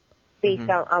based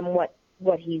on what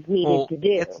he's needed to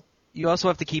do. You also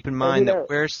have to keep in mind who that knows?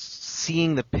 we're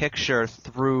seeing the picture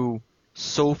through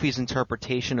Sophie's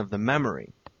interpretation of the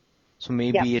memory. So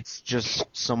maybe it's just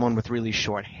someone with really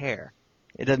short hair.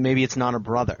 Maybe it's not a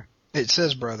brother. It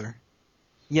says brother.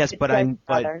 Yes, It but says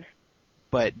brother.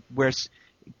 but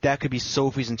that could be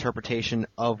Sophie's interpretation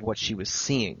of what she was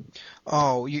seeing.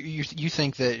 Oh, you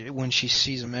think that when she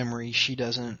sees a memory, she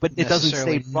doesn't. But it doesn't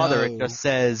say necessarily brother. know. It just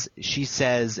says she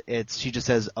just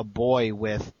says a boy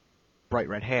with bright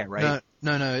red hair, right?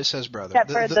 No. It says brother.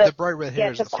 Except for The bright red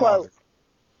hair is the the quote. father.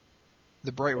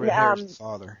 The bright red hair is the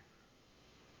father.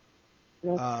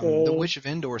 Let's see. The Witch of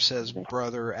Endor says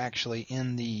brother actually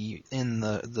in the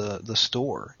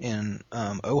store in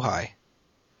Ojai.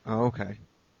 Oh, okay.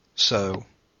 So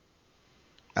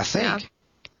I think Yeah.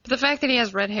 But the fact that he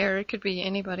has red hair, it could be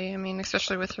anybody. I mean,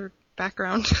 especially with her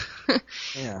background.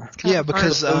 yeah, kind of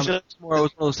because It was just more one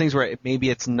of those things where maybe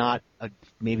it's not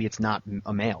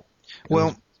a male.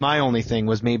 well, My only thing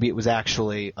was maybe it was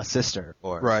actually a sister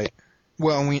or right.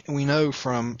 Well, we know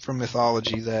from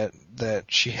mythology that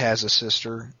she has a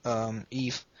sister,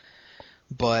 Eve,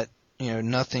 but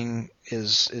nothing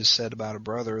is said about a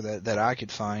brother that I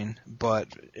could find. But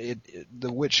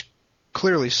the witch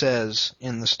clearly says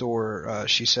in the store,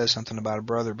 she says something about a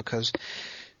brother, because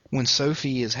when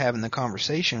Sophie is having the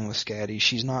conversation with Scatty,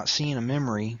 she's not seeing a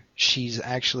memory. She's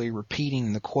actually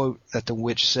repeating the quote that the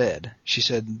witch said. She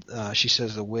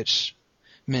says the witch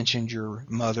mentioned your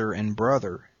mother and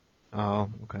brother. Oh,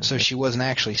 okay. So she wasn't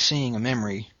actually seeing a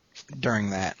memory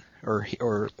during that, or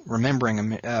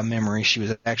remembering a memory. She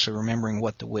was actually remembering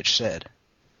what the witch said.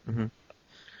 Mm-hmm.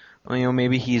 Well,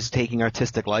 maybe he's taking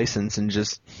artistic license and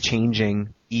just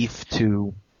changing Eve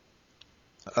to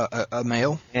A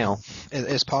male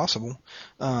is possible,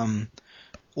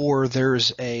 or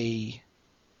there's a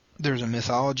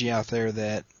mythology out there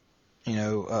that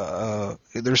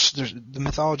there's the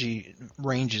mythology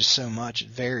ranges so much, it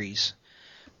varies.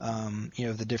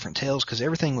 The different tales, because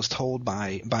everything was told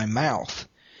by mouth.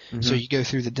 Mm-hmm. So you go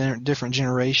through the different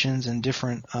generations and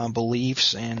different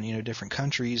beliefs and different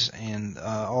countries, and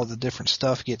all the different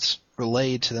stuff gets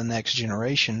relayed to the next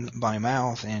generation by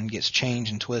mouth and gets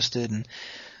changed and twisted. And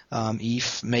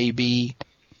Eve may be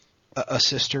a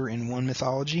sister in one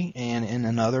mythology, and in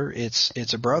another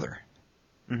it's a brother.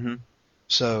 Mm-hmm.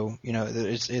 So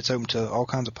it's open to all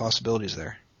kinds of possibilities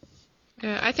there.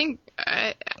 Yeah, I think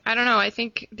I don't know. I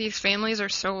think these families are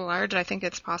so large. I think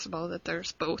it's possible that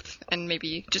there's both, and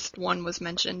maybe just one was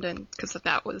mentioned, and because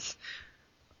that was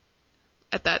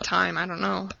at that time. I don't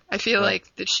know. I feel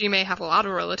like that she may have a lot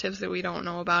of relatives that we don't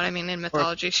know about. I mean, in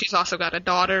mythology, she's also got a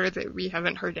daughter that we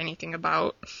haven't heard anything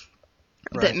about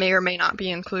that may or may not be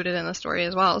included in the story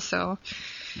as well. So.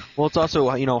 Well, it's also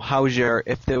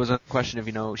if there was a question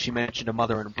of she mentioned a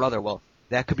mother and a brother. Well,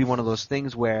 that could be one of those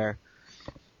things where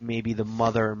maybe the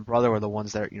mother and brother are the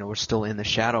ones that were still in the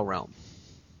shadow realm.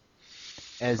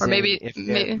 Or maybe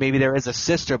there is a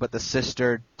sister, but the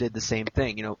sister did the same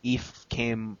thing. Eve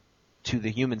came to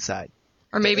the human side.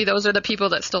 Or maybe those are the people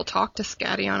that still talk to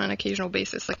Scatty on an occasional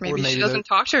basis. Like maybe she doesn't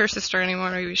talk to her sister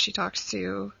anymore. Maybe she talks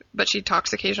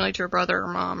occasionally to her brother or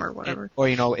mom or whatever. Or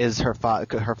is her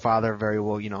father very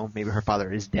well? Maybe her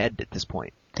father is dead at this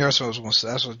point. Yeah, that's what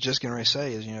I was just getting ready to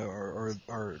say is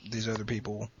are these other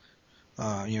people?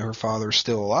 Her father's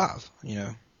still alive.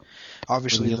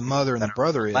 Obviously the mother and the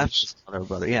brother is. Mother,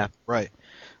 brother, yeah, right.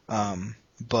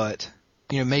 But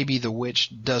maybe the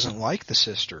witch doesn't like the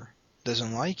sister,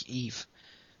 doesn't like Eve,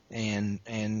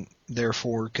 and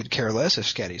therefore could care less if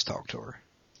Scatty's talked to her.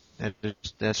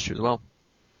 That's true as well.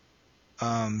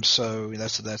 So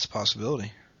that's a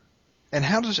possibility. And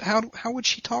how would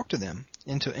she talk to them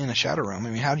in a shadow realm?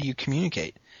 I mean, how do you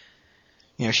communicate?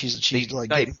 She's like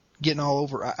getting all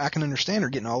over. I can understand her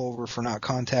getting all over for not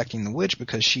contacting the witch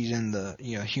because she's in the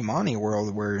Humani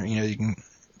world where you can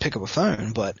pick up a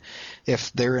phone. But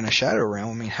if they're in a shadow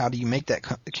realm, I mean, how do you make that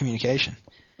communication?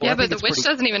 Yeah, but the witch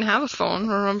doesn't even have a phone.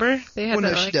 Remember, they had.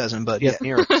 Well, no, she doesn't. But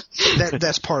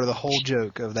that's part of the whole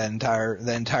joke of that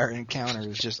entire encounter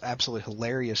is just absolutely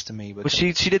hilarious to me. But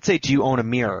she did say, "Do you own a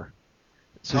mirror?"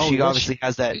 So she obviously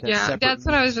has that. Yeah, that's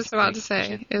what I was just about to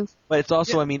say. But it's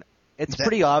also, I mean, it's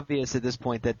pretty obvious at this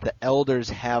point that the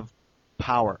elders have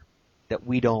power that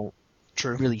we don't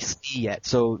really see yet.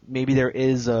 So maybe there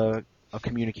is a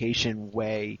communication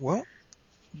way. Well,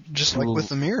 just like with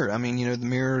the mirror. I mean, the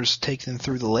mirrors take them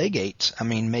through the Legates. I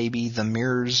mean, maybe the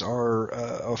mirrors are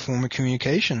a form of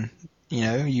communication.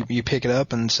 You pick it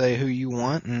up and say who you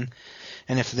want, and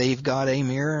if they've got a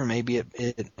mirror, maybe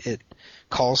it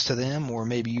calls to them, or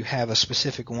maybe you have a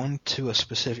specific one to a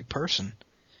specific person.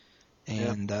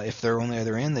 And if they're on the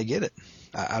other end, they get it.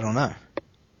 I don't know.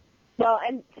 Well,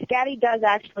 and Scatty does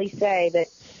actually say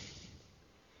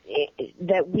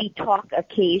that we talk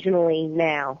occasionally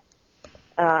now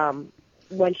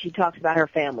when she talks about her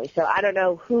family. So I don't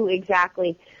know who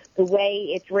exactly, the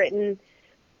way it's written,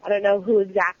 I don't know who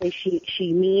exactly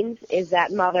she means. Is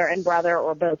that mother and brother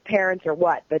or both parents or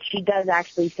what? But she does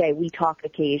actually say we talk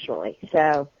occasionally.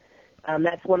 So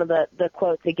that's one of the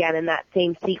quotes, again, in that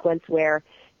same sequence where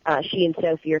she and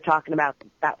Sophie are talking about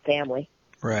family.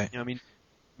 Right. I mean,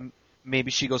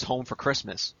 maybe she goes home for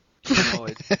Christmas.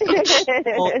 Maybe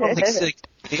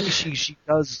she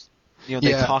does.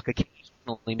 They talk occasionally.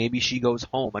 Maybe she goes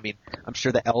home. I mean, I'm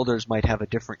sure the elders might have a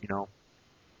different.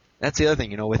 That's the other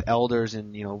thing. with elders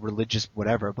and religious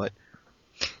whatever. But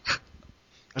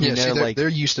I mean, they're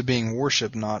used to being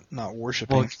worshipped, not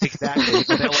worshiping. Well, exactly.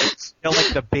 they're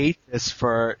like the basis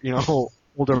for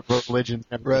older religions,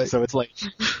 right? So it's like,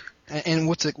 and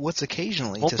what's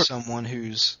occasionally to someone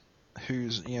who's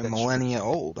millennia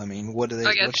old? I mean, what do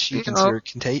she consider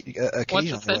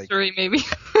occasionally? Once a century, maybe.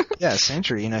 Yeah, a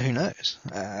century. Who knows?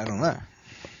 I don't know.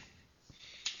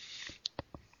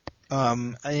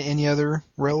 Any other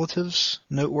relatives?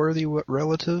 Noteworthy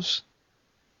relatives?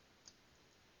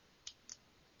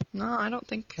 No, I don't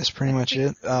think. That's pretty much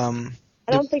it. I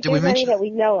don't think there's any that we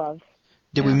know of.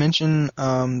 Did we mention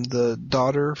the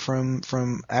daughter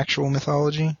from actual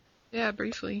mythology? Yeah,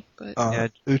 briefly, but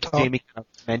Utok? Jamie kind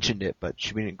of mentioned it, but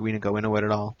we didn't go into it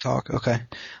at all. Okay.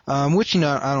 Which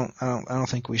I don't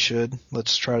think we should.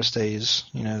 Let's try to stay as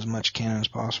much canon as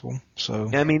possible. So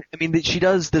yeah, I mean she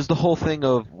does. There's the whole thing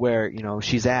of where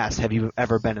she's asked, "Have you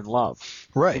ever been in love?"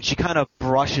 Right. And she kind of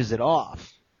brushes it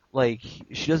off. Like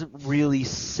she doesn't really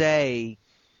say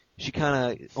she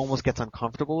kind of almost gets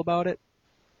uncomfortable about it.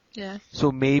 Yeah.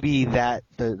 So maybe that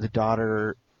the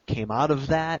daughter came out of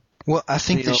that. Well, I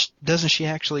think You know- doesn't she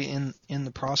actually in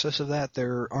the process of that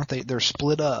they're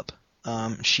split up.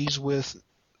 She's with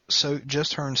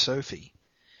just her and Sophie,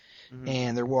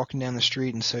 and they're walking down the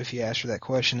street, and Sophie asks her that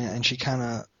question, and she kind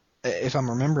of, if I'm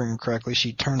remembering correctly,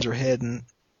 she turns her head and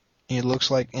it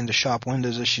looks like into shop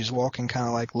windows as she's walking, kind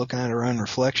of like looking at her own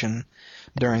reflection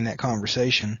during that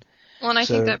conversation. Well, and I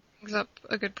So- think that brings up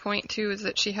a good point too, is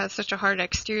that she has such a hard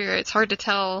exterior. It's hard to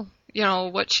tell,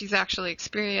 what she's actually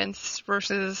experienced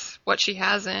versus what she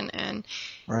hasn't, and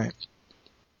Right.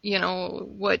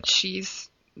 what she's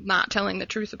not telling the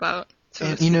truth about. So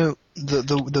And it's-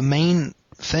 the main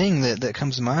thing that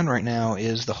comes to mind right now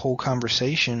is the whole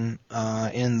conversation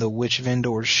in the witch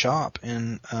vendor's shop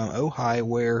in Ojai,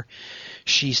 where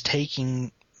she's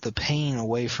taking the pain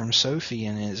away from Sophie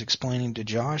and is explaining to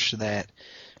Josh that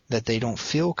they don't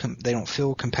feel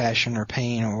compassion or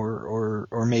pain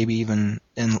or maybe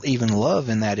even love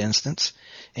in that instance,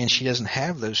 and she doesn't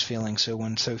have those feelings. So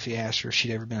when Sophie asks her if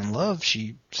she'd ever been in love,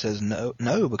 she says no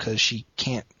because she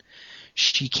can't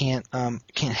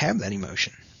have that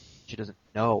emotion. She doesn't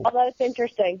know. Although it's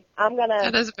interesting. I'm going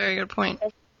that to, is a very good point.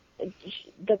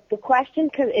 the question,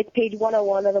 cause it's page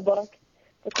 101 of the book.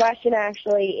 The question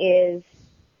actually is,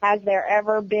 has there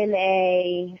ever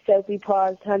been Sophie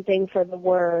paused hunting for the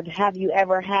word, have you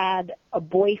ever had a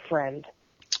boyfriend?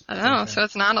 I don't know, Okay. so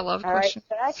it's not a love All right, question.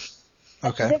 so that's a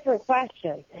Okay. different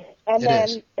question. And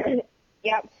It then,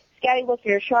 yep, Scotty looked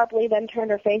at her sharply, then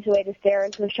turned her face away to stare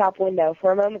into the shop window.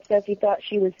 For a moment, Sophie thought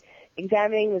she was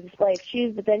examining the display of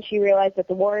shoes, but then she realized that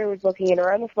the warrior was looking at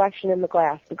her own reflection in the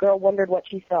glass. The girl wondered what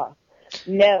she saw.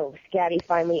 No, Scotty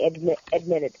finally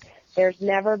admitted. There's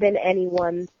never been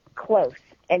anyone close,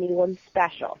 anyone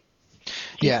special.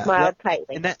 She Yeah. smiled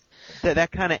tightly. And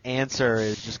that kind of answer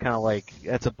is just kind of like,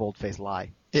 that's a bold-faced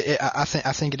lie. I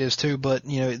think it is too, but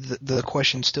the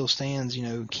question still stands.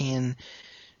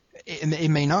 It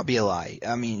may not be a lie.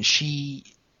 I mean, she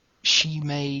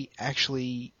may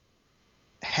actually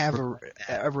have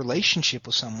a relationship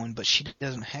with someone, but she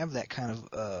doesn't have that kind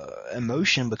of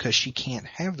emotion because she can't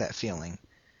have that feeling.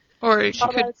 Or she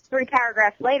Although could, 3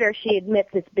 paragraphs later, she admits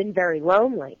it's been very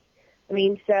lonely. I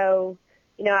mean, so,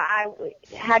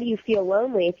 how do you feel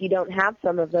lonely if you don't have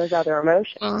some of those other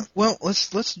emotions? Well,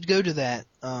 let's go to that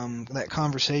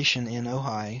conversation in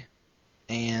Ojai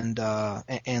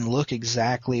and look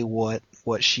exactly what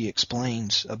she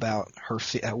explains about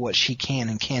what she can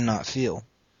and cannot feel.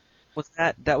 Was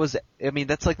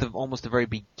that's like almost the very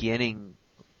beginning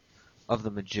of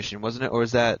The Magician, wasn't it? Or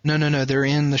is that... No, they're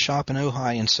in the shop in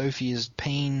Ojai, and Sophie is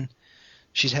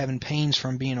she's having pains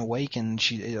from being awakened.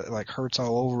 It hurts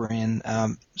all over, and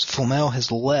Flamel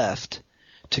has left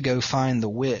to go find the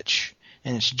witch,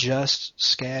 and it's just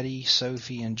Scatty,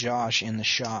 Sophie, and Josh in the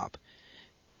shop.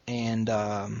 And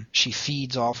she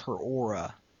feeds off her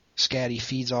aura. Scatty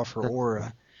feeds off her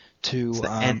aura to It's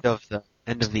the end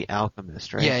of the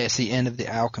Alchemist, right? Yeah, it's the end of the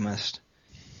Alchemist.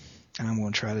 And I'm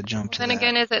going to try to jump to then that.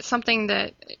 again, is it something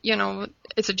that,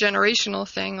 it's a generational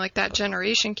thing, like that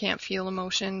generation can't feel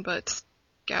emotion, but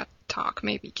Scat Talk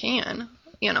maybe can,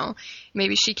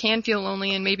 maybe she can feel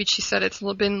lonely, and maybe she said it's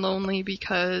been lonely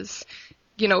because,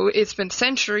 it's been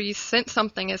centuries since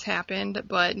something has happened,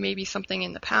 but maybe something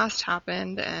in the past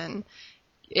happened and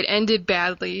it ended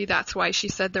badly. That's why she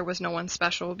said there was no one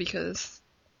special, because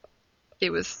it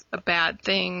was a bad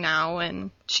thing now, and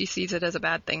she sees it as a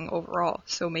bad thing overall.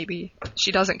 So maybe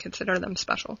she doesn't consider them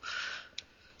special.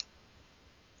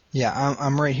 Yeah,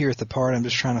 I'm right here at the part. I'm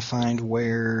just trying to find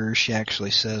where she actually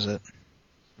says it.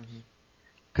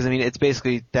 Because, it's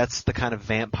basically, that's the kind of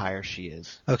vampire she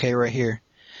is. Okay, right here.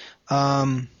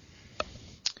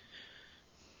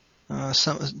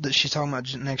 She's talking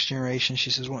about next generation. She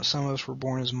says, some of us were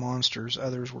born as monsters,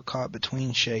 others were caught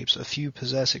between shapes. A few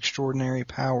possess extraordinary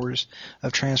powers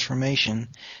of transformation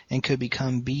and could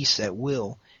become beasts at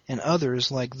will, and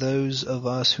others, like those of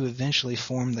us who eventually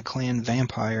formed the clan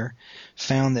Vampire,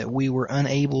 found that we were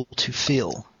unable to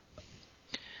feel.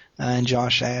 And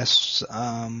Josh asks,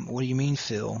 what do you mean,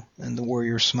 feel? And the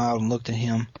warrior smiled and looked at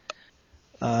him.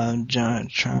 John,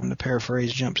 trying to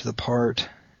paraphrase, jump to the part.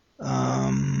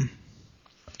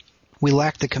 We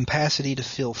lack the capacity to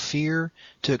feel fear,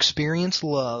 to experience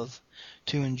love,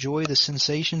 to enjoy the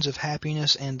sensations of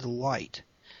happiness and delight.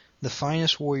 The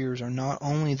finest warriors are not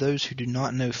only those who do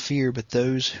not know fear, but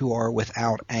those who are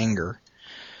without anger.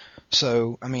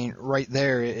 So, right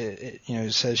there,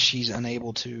 it says she's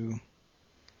unable to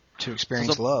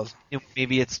experience love.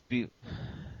 Maybe it's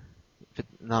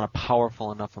not a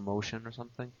powerful enough emotion or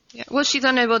something. Yeah. Well, she's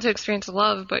unable to experience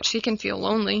love, but she can feel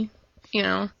lonely,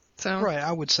 so. Right,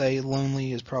 I would say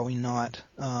lonely is probably not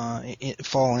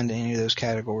fall into any of those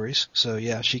categories. So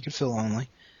yeah, she could feel lonely.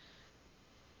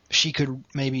 She could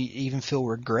maybe even feel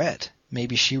regret.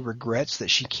 Maybe she regrets that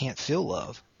she can't feel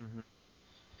love. Mm-hmm.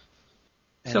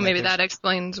 And So maybe there's- that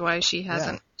explains why she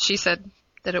hasn't. Yeah. She said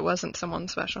that it wasn't someone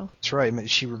special. That's right.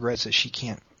 She regrets that she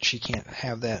can't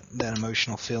have that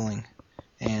emotional feeling,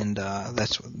 and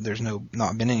there's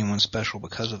not been anyone special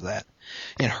because of that.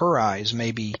 In her eyes,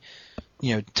 maybe,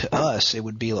 to us it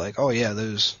would be like, oh yeah,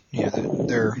 those,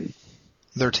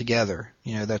 they're together.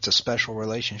 That's a special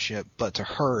relationship. But to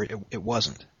her, it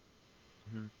wasn't.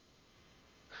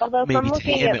 Although Maybe from to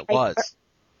looking him at it was.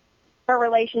 her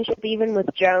relationship, even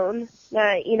with Joan,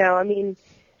 I mean,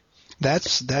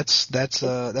 That's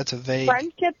a vague.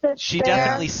 friendship that's She there.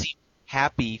 definitely seemed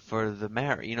happy for the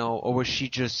marriage, or was she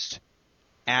just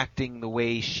acting the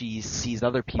way she sees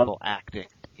other people acting,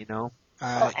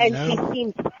 And she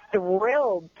seems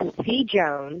thrilled to see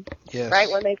Joan, Yes. right,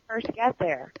 when they first get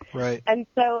there. Right. And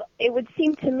so it would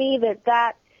seem to me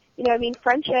that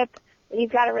friendship, when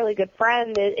you've got a really good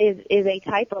friend, is a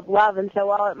type of love. And so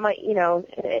while it might,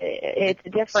 it's a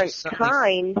different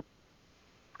kind,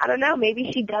 I don't know,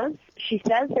 maybe she does. She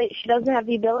says that she doesn't have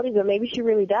the ability, but maybe she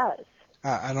really does.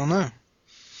 I don't know.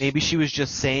 Maybe she was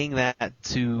just saying that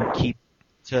to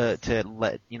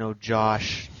let,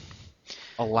 Josh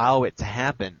allow it to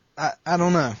happen. I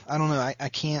don't know. I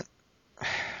can't.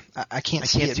 I can't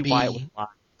see it see be. why it would lie.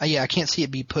 I can't see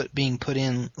it being put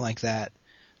in like that,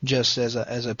 just as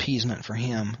appeasement for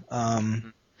him.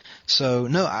 So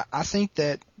no, I think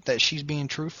that she's being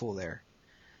truthful there.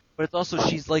 But it's also,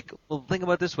 she's like, well, think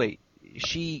about it this way.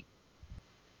 She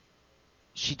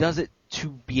does it to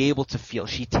be able to feel.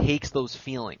 She takes those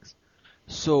feelings.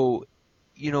 So,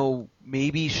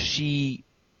 maybe she,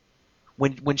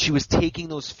 when she was taking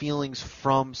those feelings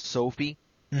from Sophie,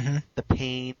 Mm-hmm. the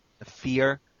pain, the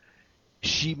fear,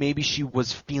 maybe she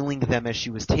was feeling them as she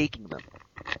was taking them.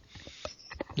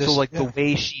 So like the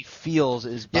way she feels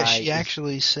is by... Yeah, she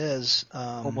actually says...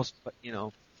 almost,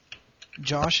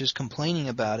 Josh is complaining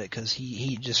about it because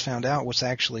he just found out what's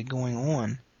actually going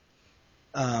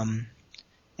on.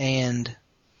 And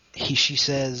she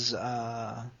says,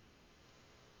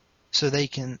 so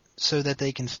that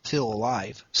they can feel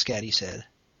alive, Scatty said.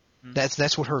 Mm-hmm.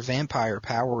 That's what her vampire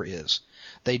power is.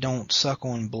 They don't suck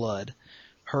on blood.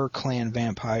 Her clan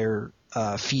vampire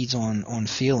feeds on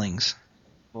feelings.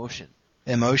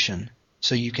 Emotion.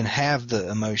 So you can have the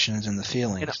emotions and the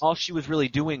feelings. And all she was really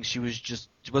doing, she was just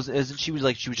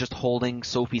holding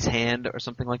Sophie's hand or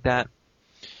something like that.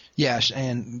 Yeah,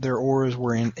 and their auras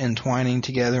were entwining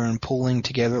together and pulling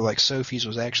together, like Sophie's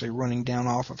was actually running down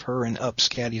off of her and up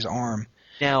Scatty's arm.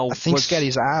 Now, I think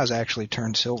Scatty's eyes actually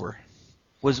turned silver.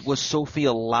 Was Sophie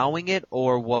allowing it,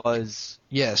 or was...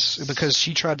 Yes, because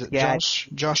she tried to... Yeah.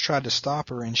 Josh tried to stop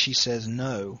her, and she says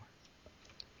no.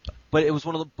 But it was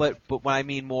one of the... But what I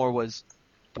mean more was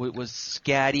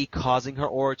Scatty causing her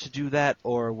aura to do that,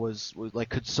 or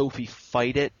could Sophie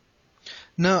fight it?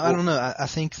 No, I don't know. I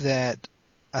think that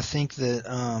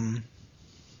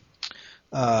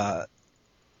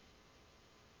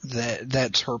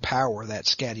that's her power.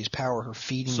 That's Scatty's power, her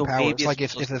feeding power. It's like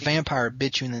if a vampire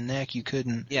bit you in the neck, you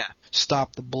couldn't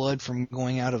stop the blood from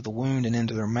going out of the wound and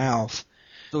into their mouth.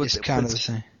 So it's kind of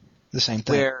the same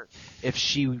thing. Where if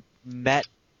she met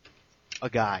a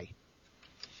guy,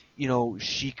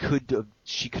 she could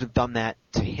have done that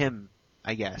to him,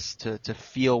 I guess, to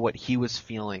feel what he was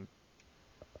feeling.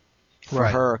 For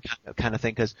her kind of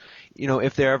thing, because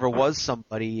if there ever was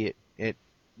somebody, it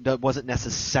wasn't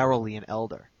necessarily an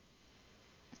elder.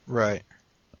 Right.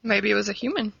 Maybe it was a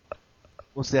human.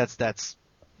 Well, see, that's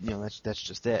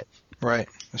just it. Right.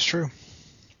 That's true.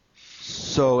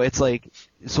 So it's like,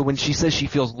 when she says she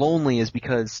feels lonely is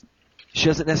because she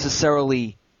doesn't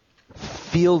necessarily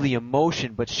feel the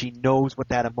emotion, but she knows what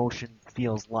that emotion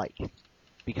feels like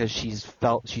because she's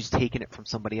taken it from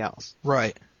somebody else.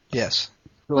 Right. Yes.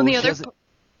 So well, the other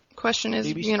question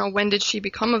is, when did she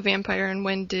become a vampire, and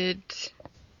when did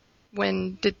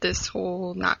this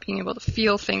whole not being able to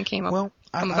feel thing come about?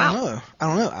 I don't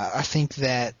know. I think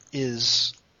that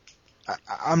is.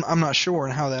 I'm not sure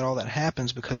on how all that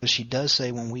happens, because she does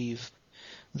say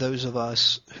those of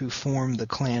us who formed the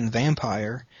clan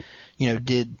vampire,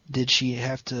 did a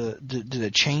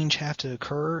change have to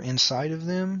occur inside of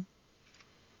them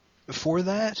for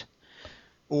that?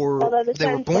 Or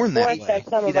they were born that way.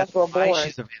 Some of us were born.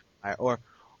 She's a vampire. Or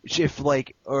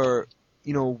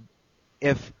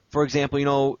if, for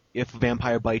example, if a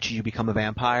vampire bites you, you become a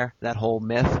vampire. That whole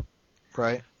myth.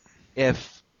 Right.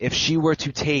 if she were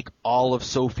to take all of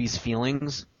Sophie's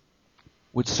feelings,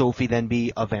 would Sophie then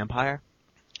be a vampire?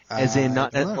 As in,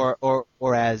 not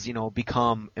or as, you know,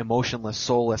 become emotionless,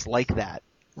 soulless like that.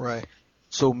 Right.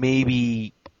 So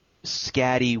maybe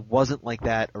Scatty wasn't like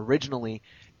that originally.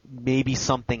 Maybe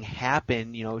something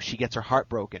happened, you know, she gets her heart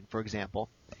broken, for example.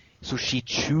 So she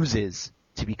chooses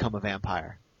to become a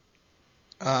vampire.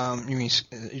 You mean,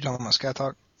 you're talking about Scat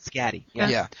Talk? Scatty.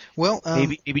 Yeah. Well,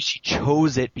 maybe she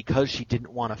chose it because she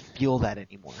didn't want to feel that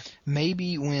anymore.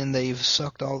 Maybe when they've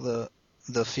sucked all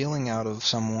the feeling out of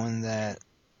someone that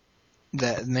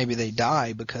maybe they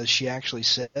die, because she actually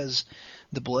says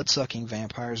the blood-sucking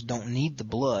vampires don't need the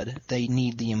blood, they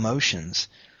need the emotions.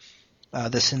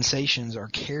 The sensations are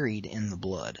carried in the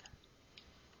blood.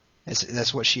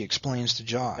 That's what she explains to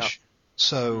Josh. Yep.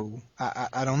 So,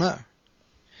 I don't know.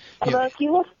 Although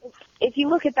if you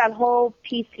look at that whole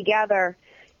piece together,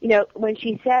 you know, when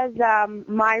she says,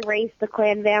 my race, the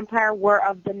clan vampire, were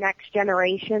of the next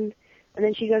generation, and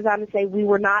then she goes on to say, we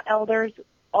were not elders.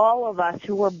 All of us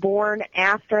who were born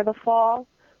after the fall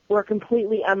were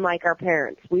completely unlike our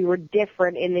parents. We were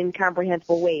different in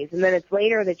incomprehensible ways. And then it's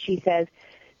later that she says,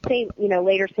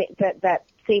 that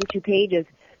same 2 pages,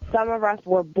 some of us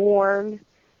were born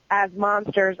as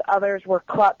monsters, others were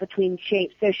caught between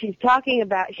shapes. So she's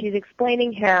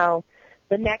explaining how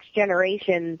the next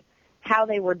generation, how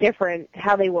they were different,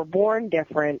 how they were born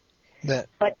different.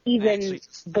 But even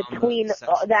between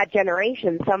that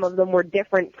generation, some of them were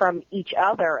different from each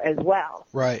other as well.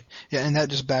 Right. Yeah, and that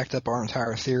just backed up our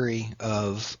entire theory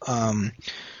of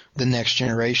the next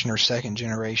generation or second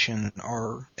generation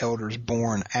are elders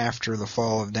born after the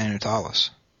fall of Danu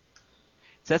Talis.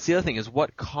 So that's the other thing, is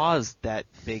what caused that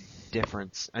big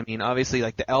difference. I mean, obviously,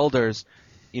 like the elders,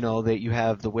 you know, that you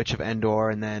have the Witch of Endor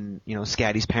and then, you know,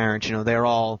 Scatty's parents, you know, they're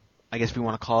all, I guess if we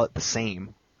want to call it, the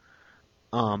same.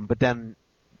 But then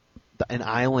an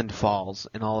island falls,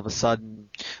 and all of a sudden,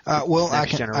 I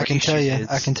can tell you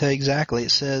exactly.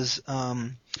 It says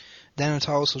Danu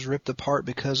Talis was ripped apart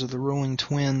because of the ruling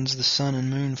twins. The sun and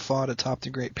moon fought atop the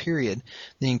Great Period.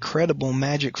 The incredible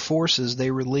magic forces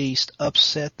they released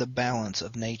upset the balance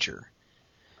of nature.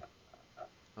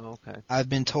 Okay. I've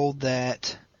been told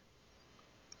that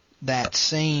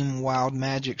same wild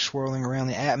magic swirling around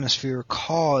the atmosphere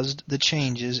caused the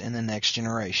changes in the next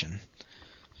generation.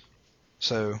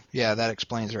 So, yeah, that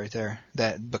explains right there.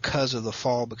 That because of the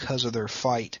fall, because of their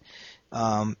fight,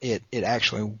 it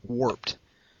actually warped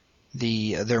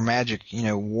their magic, you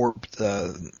know, warped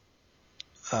the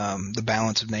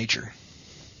balance of nature.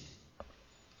 I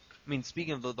mean,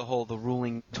 speaking of the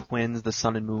ruling twins, the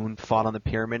sun and moon fought on the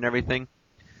pyramid and everything,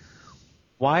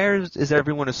 why is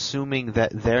everyone assuming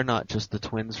that they're not just the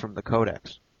twins from the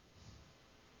Codex?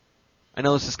 I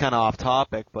know this is kind of off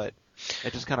topic, but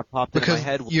it just kind of popped into my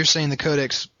head. Because you're saying the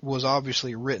Codex was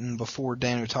obviously written before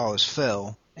Danu Talis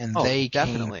fell, and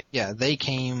definitely. They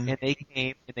came and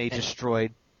they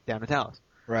destroyed Danu Talis.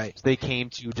 Right. So they came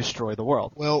to destroy the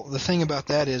world. Well, the thing about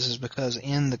that is because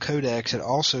in the Codex it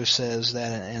also says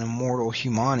that an immortal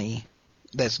Humani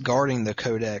that's guarding the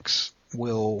Codex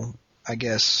will, I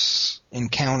guess,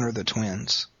 encounter the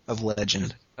twins of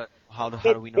legend. How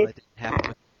do we know that didn't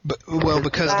happen?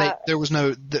 Because there was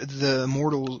no the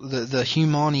immortal the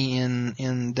Humani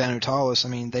in Danu Talis. I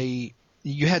mean,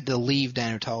 you had to leave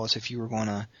Danu Talis if you were going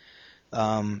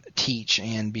to teach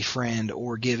and befriend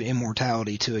or give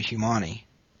immortality to a Humani.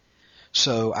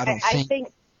 So I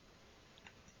think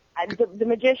the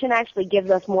magician actually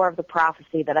gives us more of the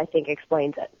prophecy that I think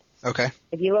explains it. Okay.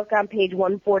 If you look on page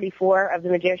 144 of the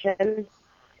magician,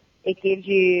 it gives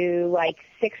you like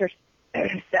 6 or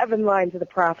 7 lines of the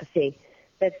prophecy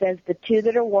that says, the two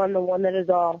that are one, the one that is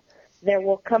all, there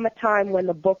will come a time when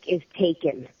the book is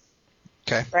taken.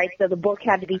 Okay. Right? So the book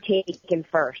had to be taken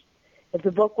first. If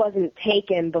the book wasn't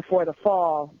taken before the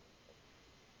fall,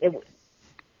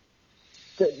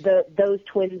 those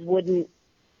twins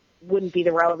wouldn't be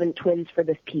the relevant twins for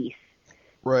this piece.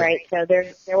 Right? So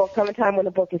there will come a time when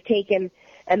the book is taken,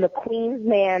 and the Queen's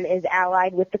man is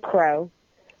allied with the Crow.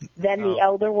 Then the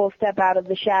elder will step out of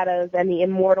the shadows, and the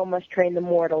immortal must train the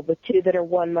mortal. The two that are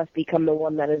one must become the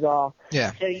one that is all.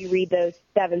 Yeah. So you read those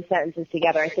 7 sentences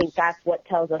together. I think that's what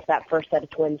tells us that first set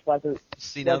of twins wasn't.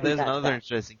 See, now there's another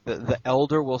interesting. The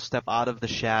elder will step out of the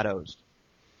shadows.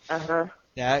 Uh-huh.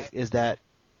 Is that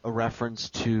a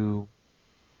reference to?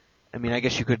 I mean, I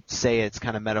guess you could say it's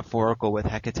kind of metaphorical with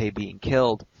Hecate being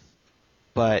killed,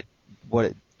 but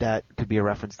that could be a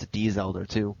reference to Dee's elder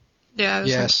too. Yeah.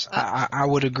 Yes, I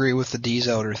would agree with the Dee's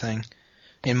elder thing,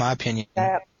 in my opinion.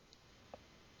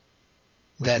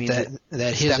 means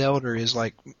that his elder is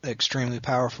like extremely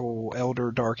powerful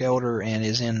elder, dark elder, and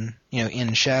is in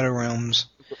in shadow realms.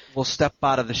 Will step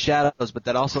out of the shadows, but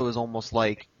that also is almost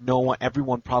like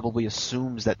everyone probably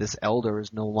assumes that this elder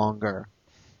is no longer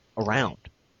around.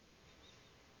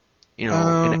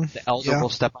 And the elder will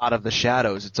step out of the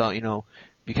shadows. It's all, you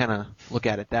kind of look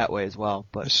at it that way as well.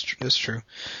 But it's true.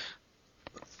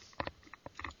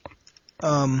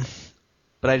 But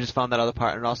I just found that other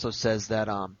part, and it also says that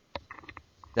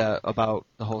about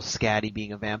the whole Scatty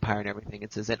being a vampire and everything.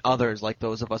 It says that others, like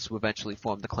those of us who eventually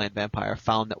formed the clan vampire,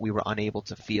 found that we were unable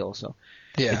to feel. So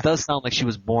it does sound like she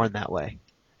was born that way.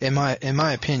 In my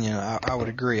opinion, I would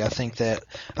agree. I think that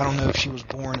I don't know if she was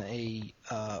born a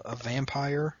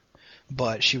vampire,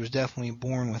 but she was definitely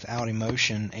born without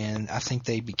emotion, and I think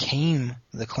they became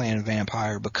the clan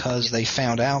vampire because they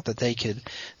found out that they could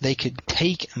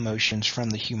take emotions from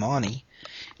the Humani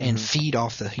and feed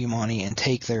off the Humani and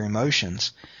take their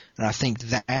emotions, and I think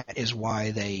that is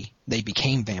why they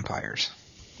became vampires.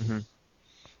 Mm-hmm.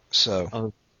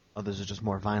 So others are just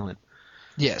more violent.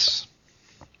 Yes,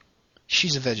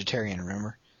 she's a vegetarian.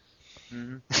 Remember?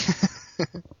 Mm-hmm.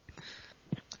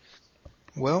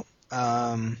 Well,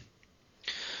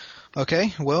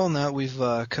 okay. Well, now that we've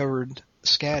covered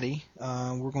Scatty,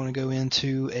 we're going to go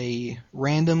into a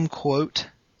random quote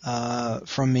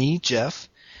from me, Jeff.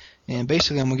 And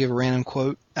basically, I'm going to give a random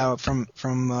quote out from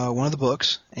one of the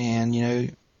books, and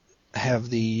have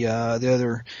the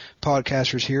other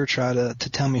podcasters here try to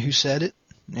tell me who said it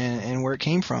and where it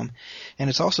came from. And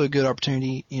it's also a good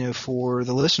opportunity, for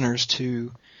the listeners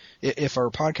to, if our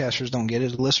podcasters don't get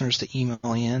it, the listeners to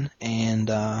email in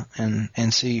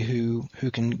and see who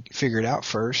can figure it out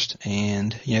first,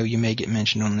 and you may get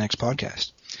mentioned on the next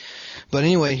podcast. But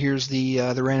anyway, here's the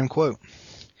random quote.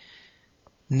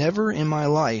 Never in my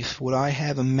life would I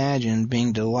have imagined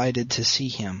being delighted to see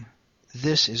him.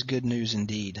 This is good news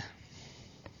indeed.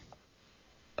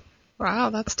 Wow,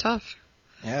 that's tough.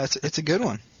 Yeah, it's a good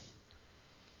one.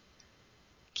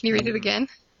 Can you read it again?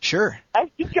 Sure. I was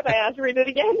just going to ask, read it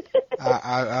again.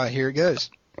 Here it goes.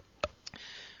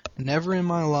 Never in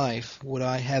my life would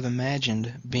I have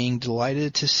imagined being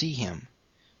delighted to see him.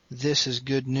 This is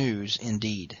good news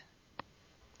indeed.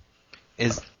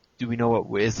 Do we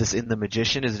know is this in The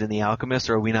Magician? Is it in The Alchemist,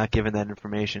 or are we not given that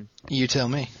information? You tell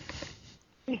me.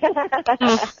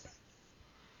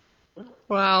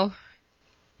 Wow.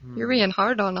 You're being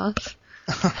hard on us.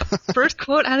 First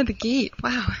quote out of the gate.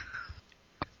 Wow.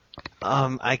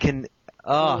 I can.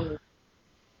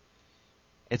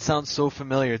 It sounds so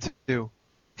familiar too.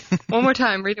 One more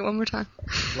time. Read it one more time.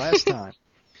 Last time.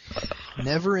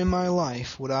 Never in my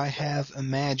life would I have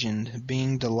imagined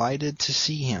being delighted to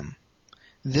see him.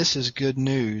 This is good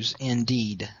news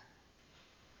indeed.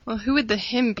 Well, who would the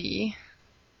him be?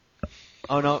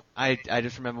 Oh no, I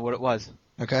just remember what it was.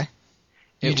 Okay.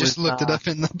 You just looked it up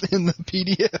in the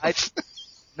PDF.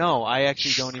 No, I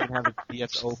actually don't even have the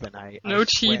PDFs open. No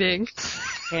cheating.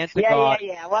 Hand to God.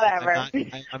 Yeah, whatever.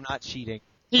 I'm not cheating.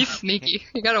 He's sneaky.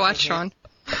 You gotta watch Sean.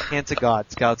 Hand to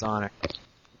God, Scout's honor.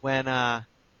 When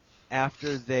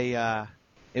after they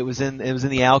it was in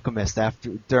The Alchemist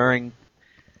during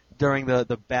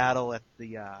the battle at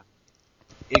the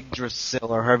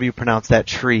Yggdrasil, or however you pronounce that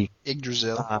tree.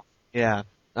 Yggdrasil.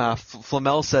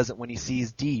 Flamel says it when he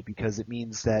sees D because it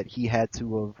means that he had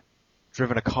to have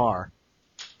driven a car.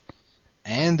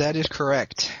 And that is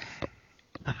correct.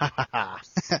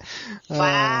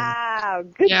 Wow,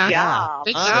 good job.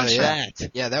 Big job, yeah.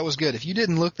 Yeah, that was good. If you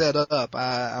didn't look that up,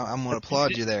 I'm going to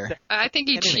applaud you there. I think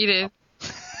he cheated.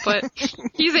 But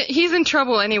he's in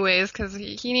trouble anyways because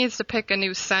he needs to pick a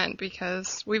new scent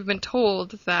because we've been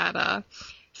told that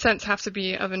scents have to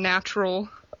be of a natural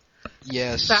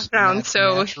background.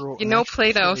 So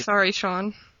Play-Doh. Sorry,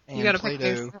 Sean. You got to pick a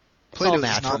new scent. Play-Doh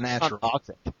is not natural.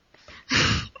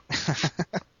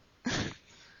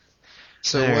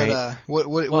 So what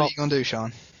are you gonna do,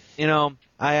 Sean?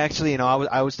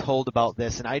 I was told about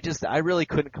this, and I really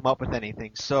couldn't come up with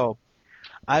anything. So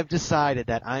I've decided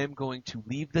that I am going to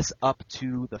leave this up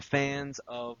to the fans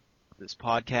of this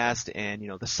podcast and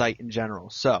the site in general.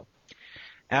 So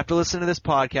after listening to this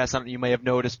podcast, something you may have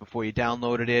noticed before you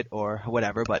downloaded it or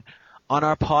whatever, but on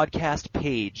our podcast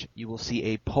page, you will see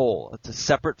a poll. It's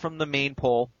separate from the main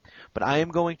poll, but I am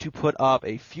going to put up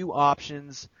a few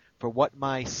options for what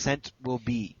my scent will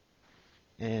be.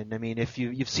 And I mean, if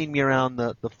you've seen me around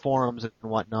the forums and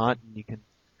whatnot, and you can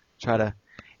try to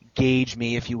gauge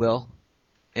me, if you will.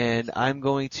 And I'm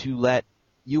going to let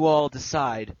you all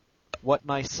decide what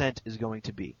my scent is going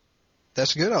to be.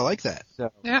 That's good. I like that.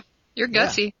 So, yeah, you're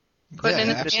gutsy. Putting in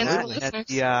the hands of the listeners.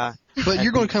 But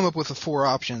you're going to come up with the 4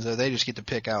 options, though. They just get to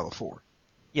pick out the 4.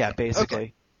 Yeah,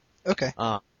 basically. Okay.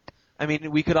 I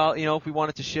mean, we could all, if we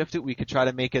wanted to shift it, we could try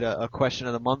to make it a question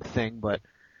of the month thing, but,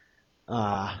 No,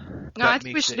 I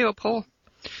think we should do a poll.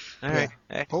 All right.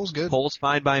 Yeah. Hey, Poll's good. poll's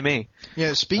fine by me.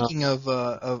 Yeah, speaking of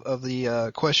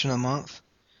the question of the month,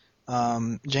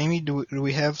 Jamie, do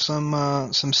we have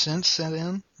some scents sent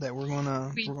in that we're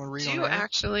gonna read on We air? do,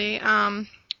 actually.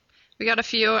 We got a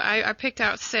few. I picked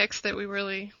out 6 that we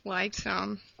really liked.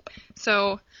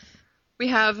 So we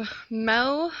have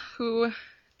Mel, who,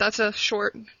 that's a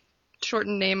shortened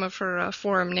name of her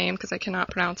forum name because I cannot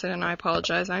pronounce it, and I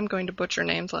apologize. I'm going to butcher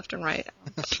names left and right,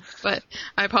 but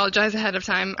I apologize ahead of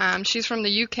time. She's from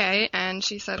the UK, and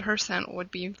she said her scent would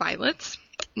be violets.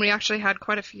 We actually had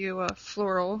quite a few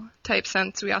floral type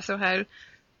scents. We also had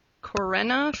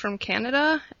Corena from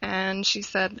Canada, and she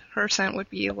said her scent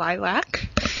would be lilac.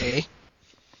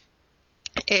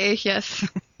 Yes.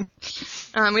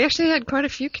 We actually had quite a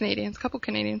few Canadians, couple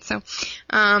Canadians. So,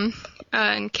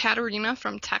 and Katarina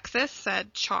from Texas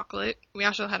said chocolate. We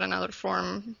also had another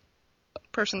forum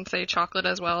person say chocolate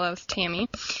as well as Tammy.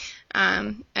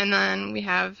 And then we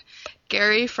have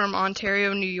Gary from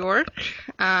Ontario, New York,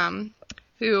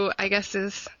 who I guess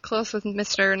is close with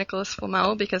Mr. Nicholas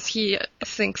Flamel because he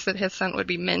thinks that his scent would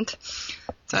be mint.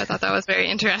 So I thought that was very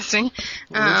interesting.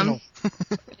 Original.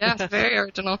 Yes, very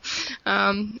original.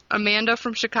 Amanda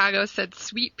from Chicago said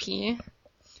sweet pea.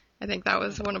 I think that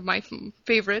was one of my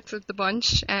favorites of the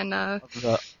bunch. And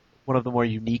One of the more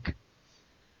unique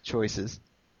choices.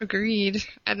 agreed.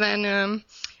 And then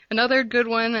another good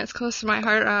one that's close to my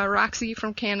heart, Roxy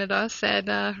from Canada said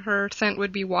her scent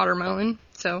would be watermelon.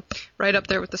 So right up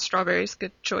there with the strawberries.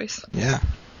 Good choice. Yeah,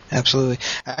 absolutely.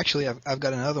 Actually, I've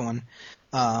got another one.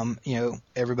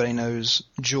 Everybody knows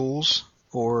Jules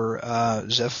or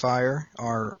Zephyr,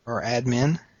 our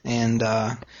admin and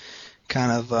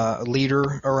kind of a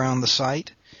leader around the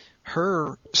site.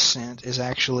 Her scent is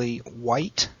actually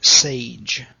white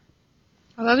sage.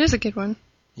 Oh, that is a good one.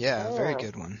 Yeah, very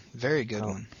good one. Very good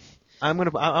one.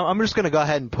 I'm just gonna go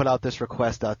ahead and put out this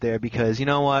request out there because you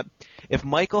know what? If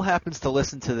Michael happens to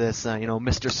listen to this,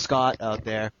 Mr. Scott out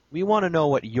there, we want to know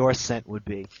what your scent would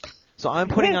be. So I'm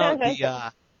putting out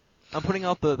the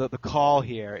call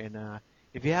here, and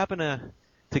if you happen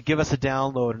to give us a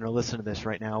download and are listening to this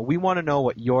right now, we want to know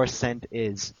what your scent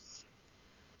is.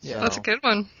 Yeah, That's a good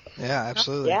one. Yeah,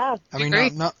 absolutely. Yeah. I mean,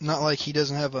 Great. not like he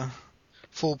doesn't have a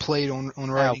full plate on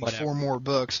writing 4 more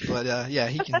books, but yeah,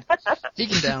 he can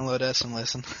download us and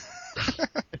listen.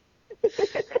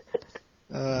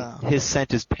 His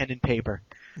scent is pen and paper.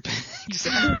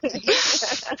 Exactly.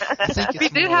 We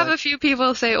did have a few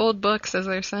people say old books as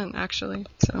their scent, actually.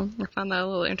 So I found that a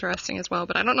little interesting as well.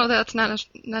 But I don't know that that's not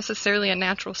necessarily a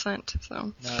natural scent. So.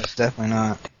 No, it's definitely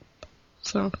not.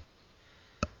 So.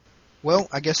 Well,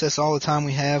 I guess that's all the time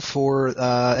we have for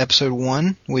episode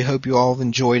 1. We hope you all have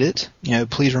enjoyed it.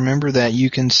 Please remember that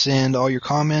you can send all your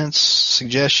comments,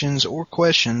 suggestions, or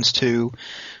questions to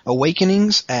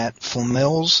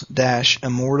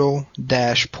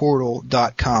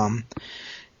awakenings@flamels-immortal-portal.com.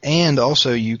 And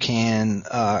also you can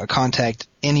contact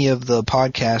any of the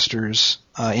podcasters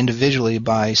individually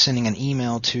by sending an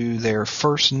email to their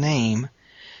first name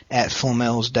at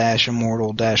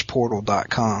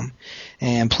flamels-immortal-portal.com.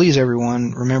 And please,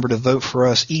 everyone, remember to vote for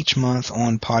us each month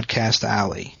on Podcast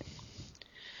Alley.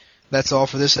 That's all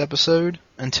for this episode.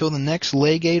 Until the next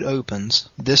Legate opens,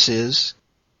 this is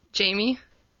Jamie.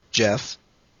 Jeff.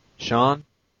 Sean?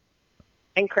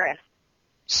 And Chris.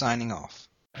 Signing off.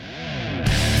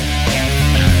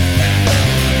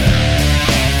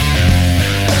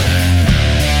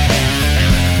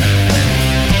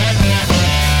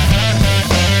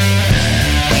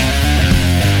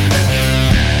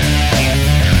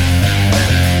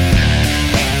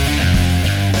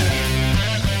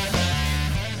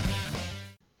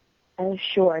 Oh,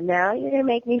 sure. Now you're gonna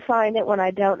make me find it when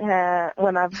I've got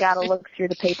to look through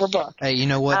the paper book. Hey, you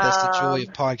know what? That's the joy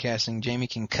of podcasting. Jamie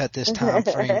can cut this time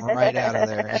frame right out of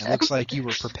there, and it looks like you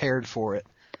were prepared for it.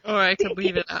 Or I could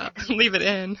leave it out, leave it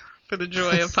in for the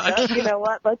joy of podcasting. You know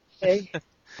what? Let's see.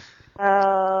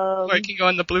 Or I can go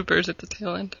on the bloopers at the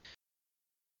tail end.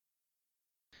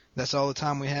 That's all the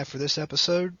time we have for this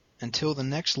episode. Until the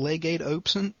next Legate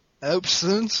opens.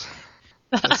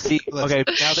 Let's see. Okay,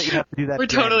 now that you have to do that We're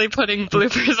again. totally putting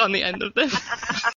bloopers on the end of this.